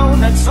ikaw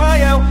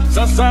nagsayaw,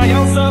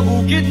 sasayaw sa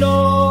bukid no.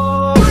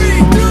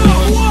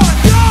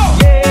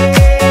 Yeah, yeah,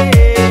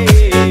 yeah,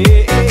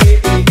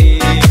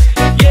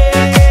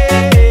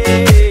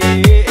 yeah.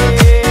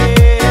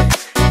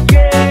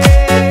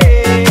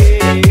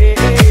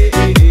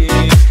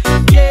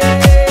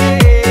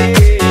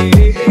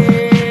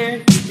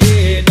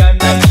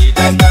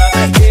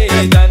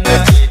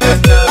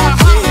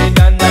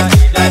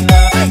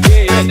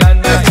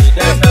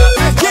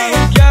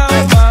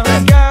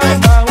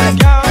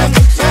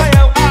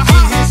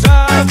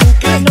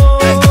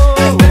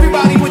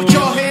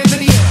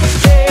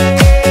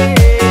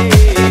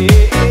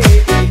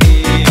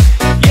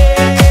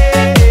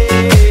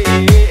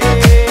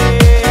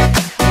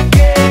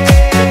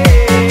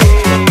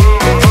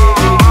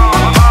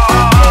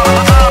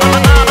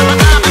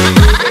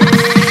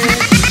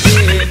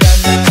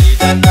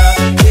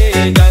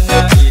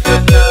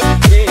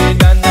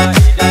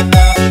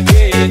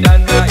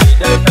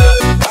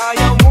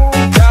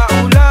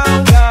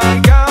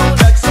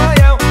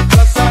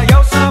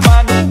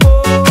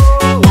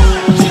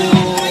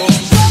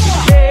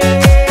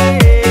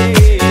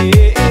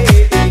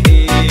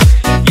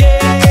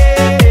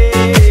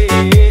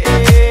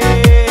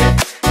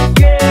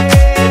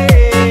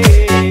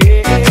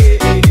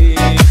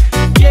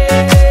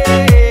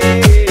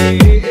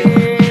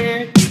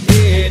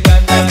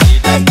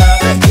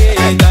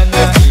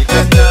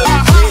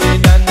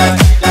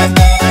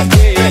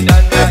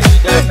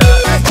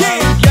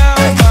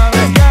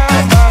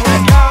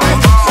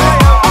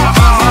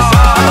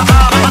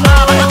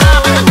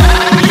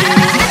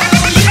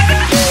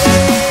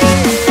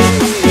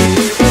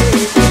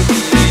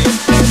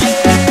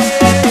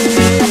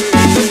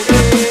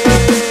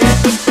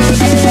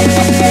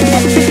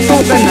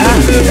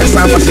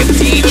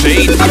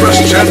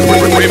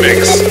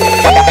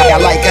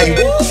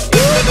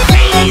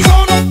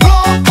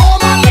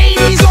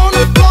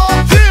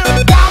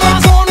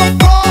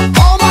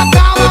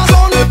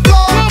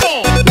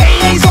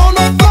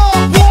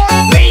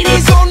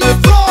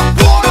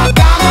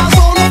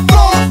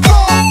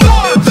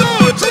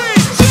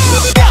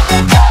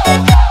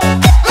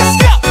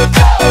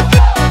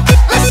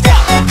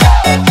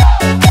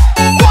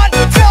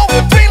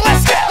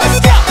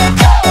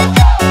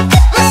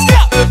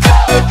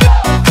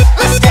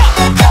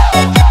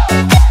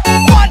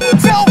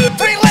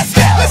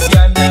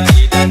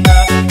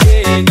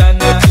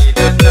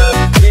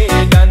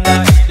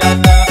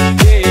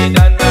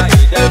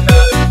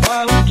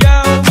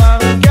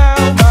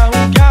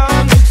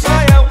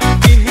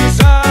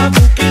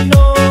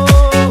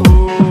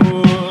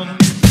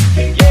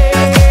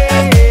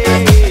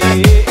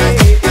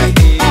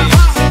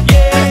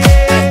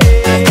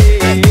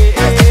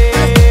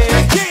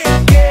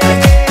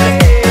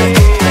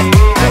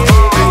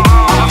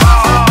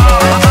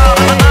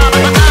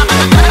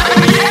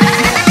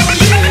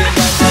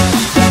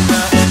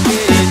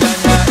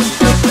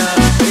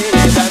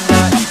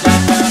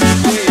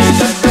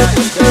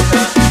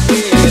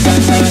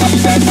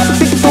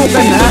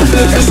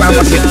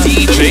 Kasama si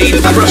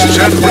DJ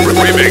Christian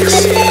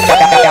Remix.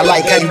 I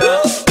like how you.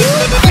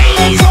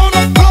 Ladies on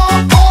the floor,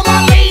 all my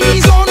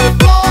ladies on the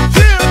floor.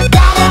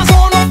 Diamonds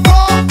on the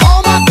floor,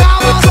 all my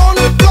diamonds on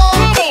the floor.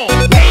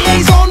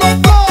 Ladies on the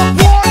floor,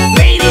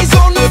 ladies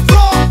on the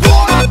floor,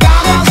 all my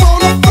diamonds on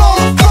the floor.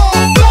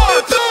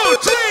 1,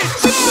 2, 3.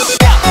 Let's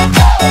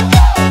go.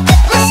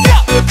 Let's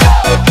go. 1, 2,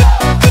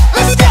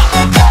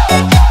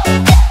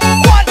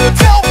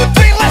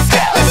 3. Let's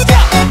go. Let's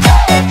go.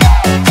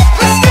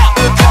 Let's go.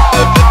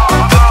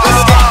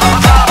 Let's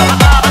go.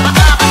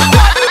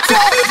 1,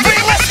 2,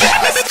 3. Let's go.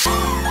 Let's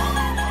go.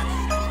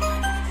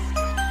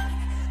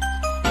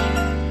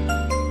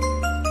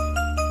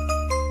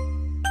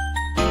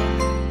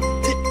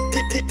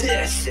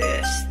 This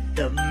is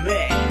the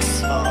mix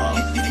of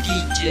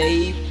DJ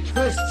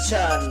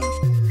Christian.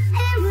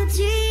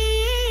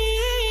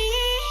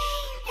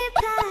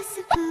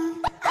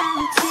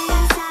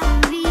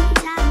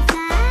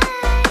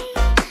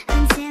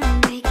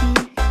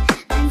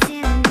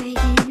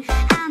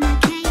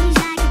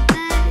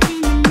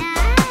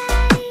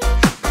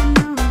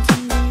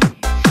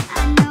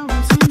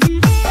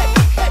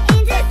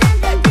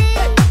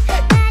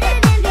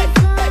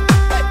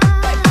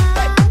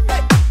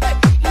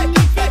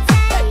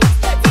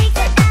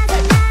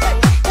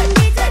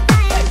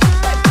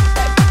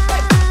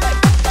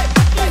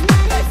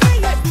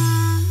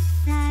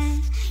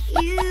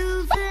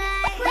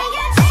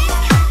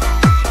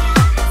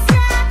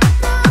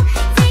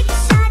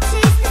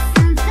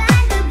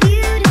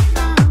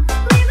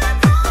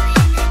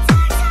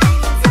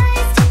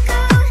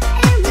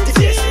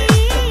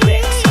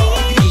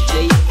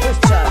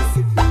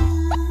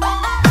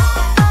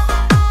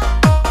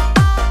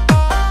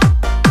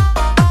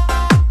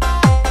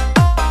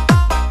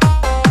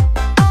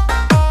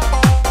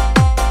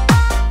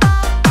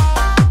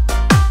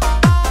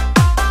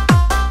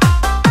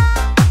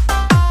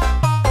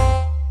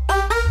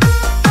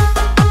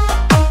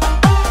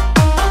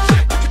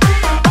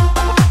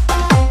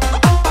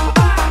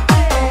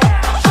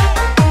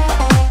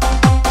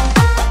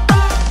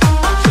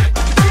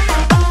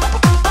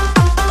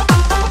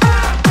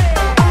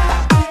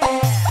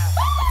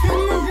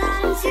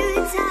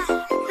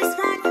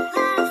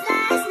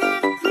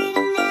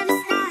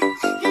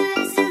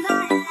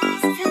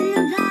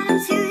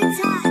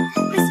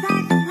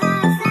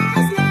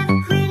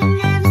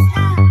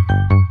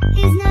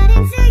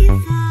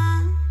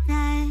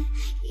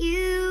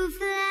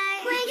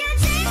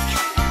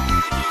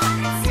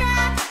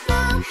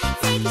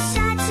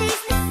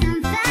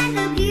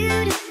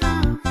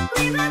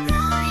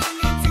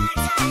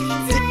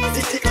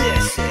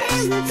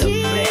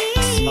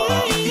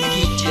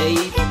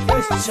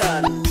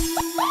 Christian.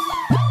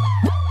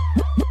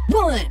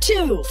 1,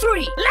 2,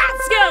 3,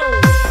 let's go!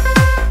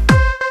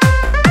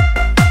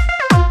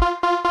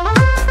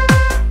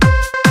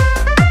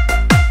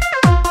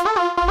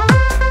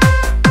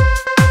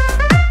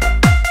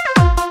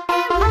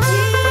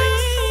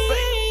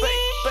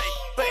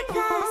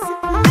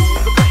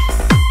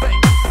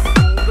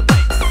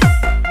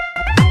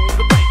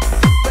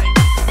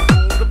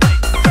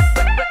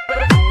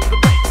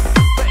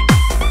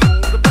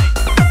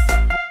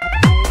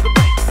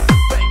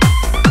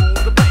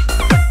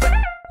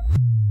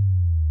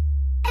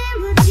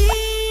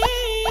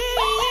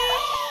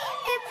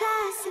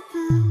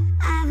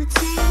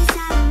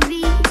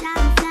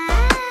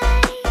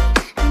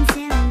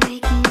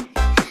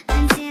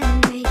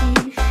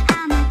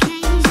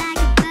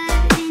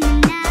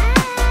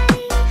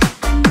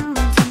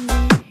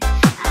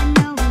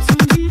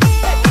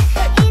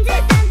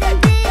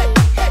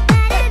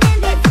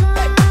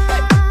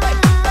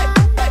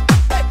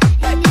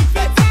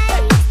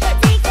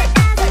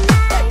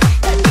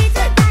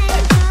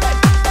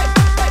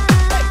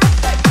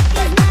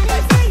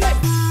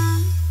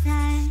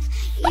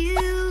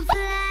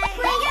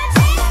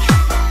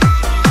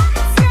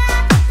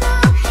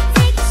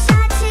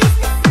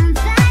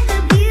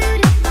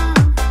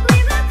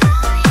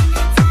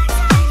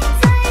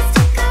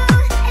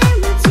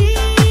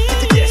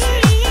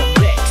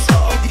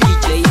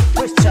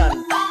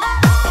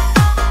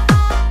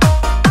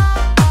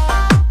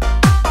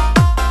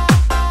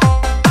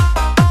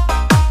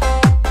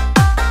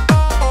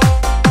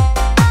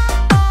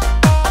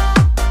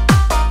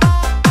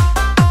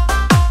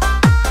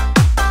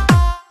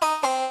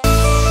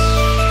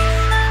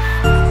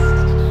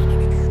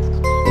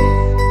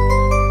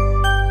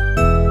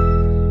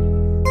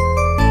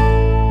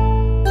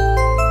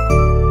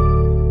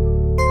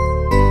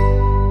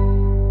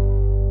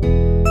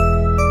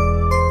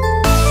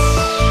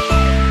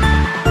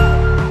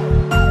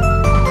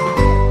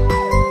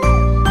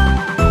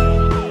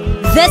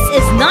 This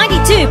is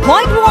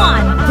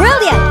 92.1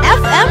 Brilliant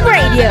FM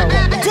Radio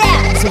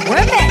Dance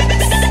Remix.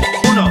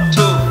 1,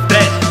 2, 3,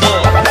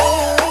 4.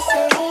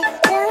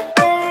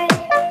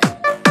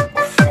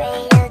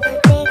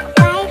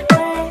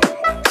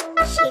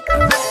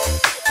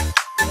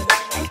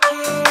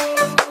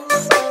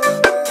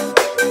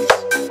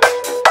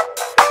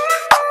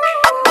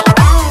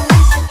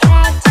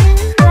 Try to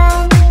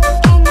run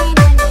and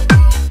then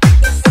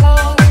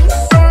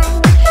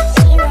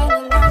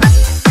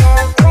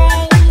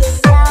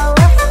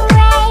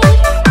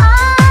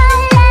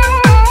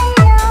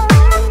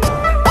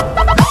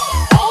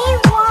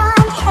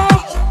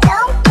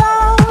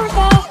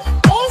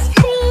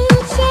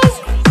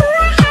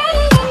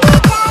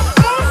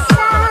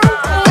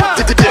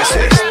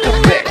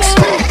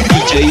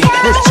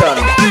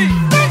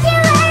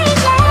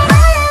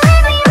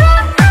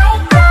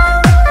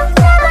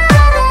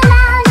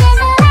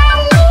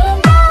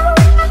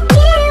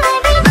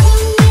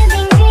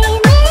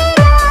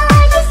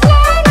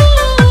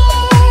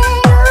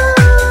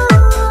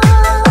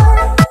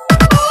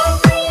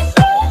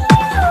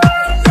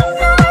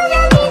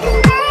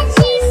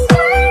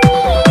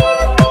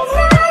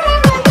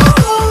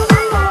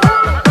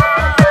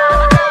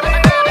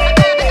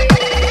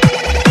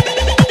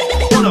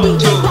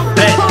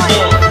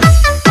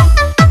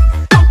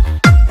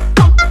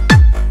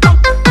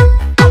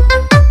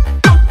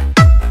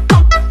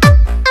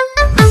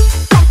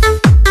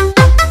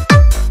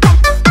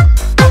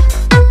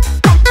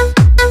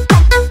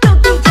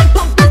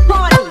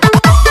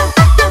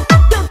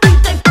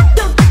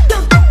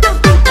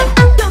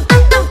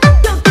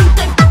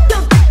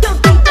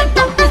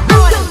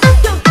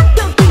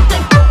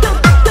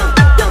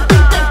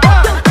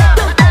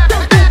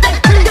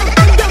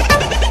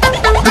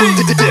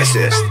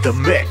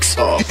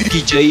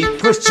DJ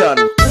Christian.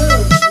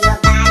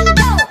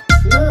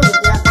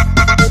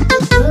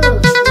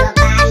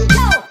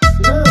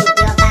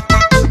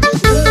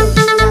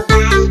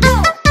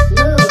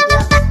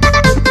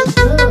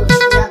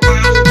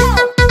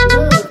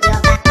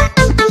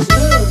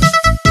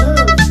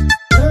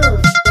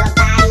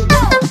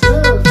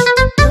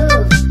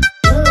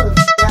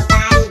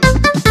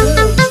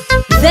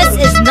 This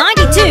is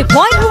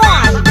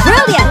 92.1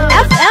 Brilliant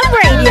FM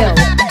Radio.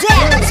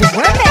 Dance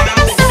Remix.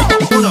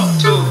 1,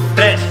 2,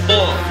 3,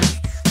 4.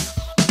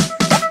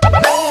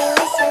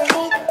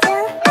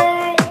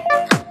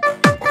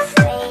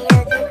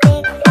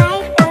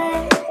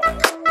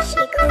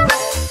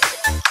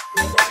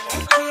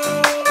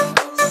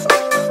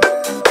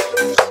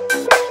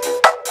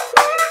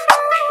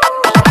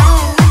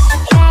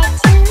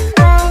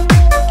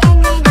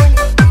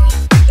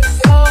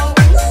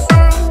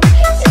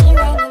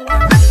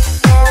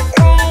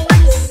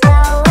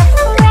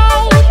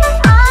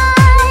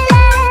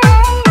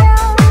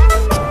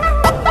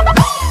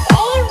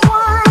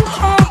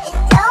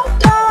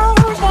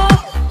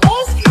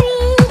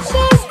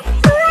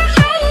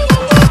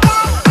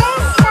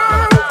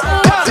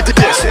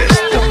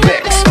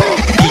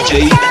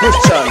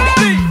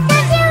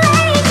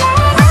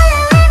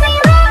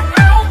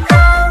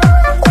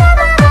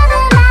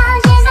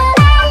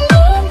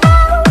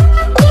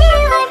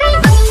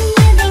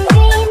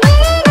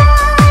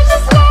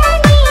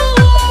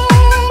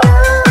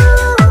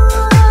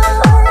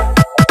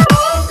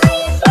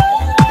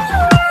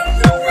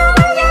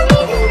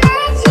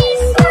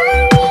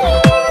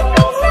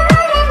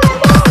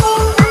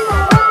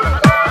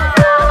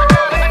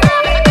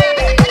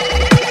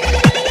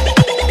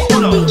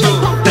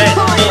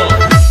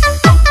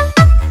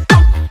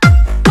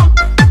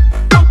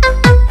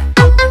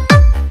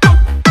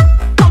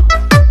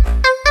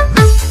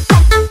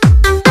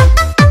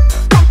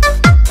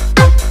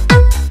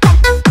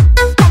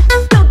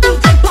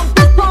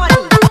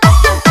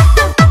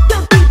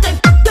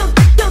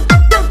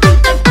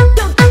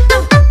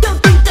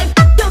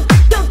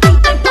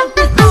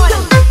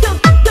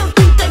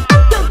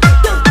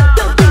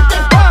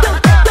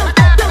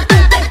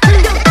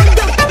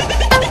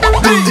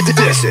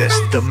 This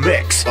is the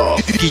mix of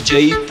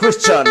DJ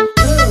Christian.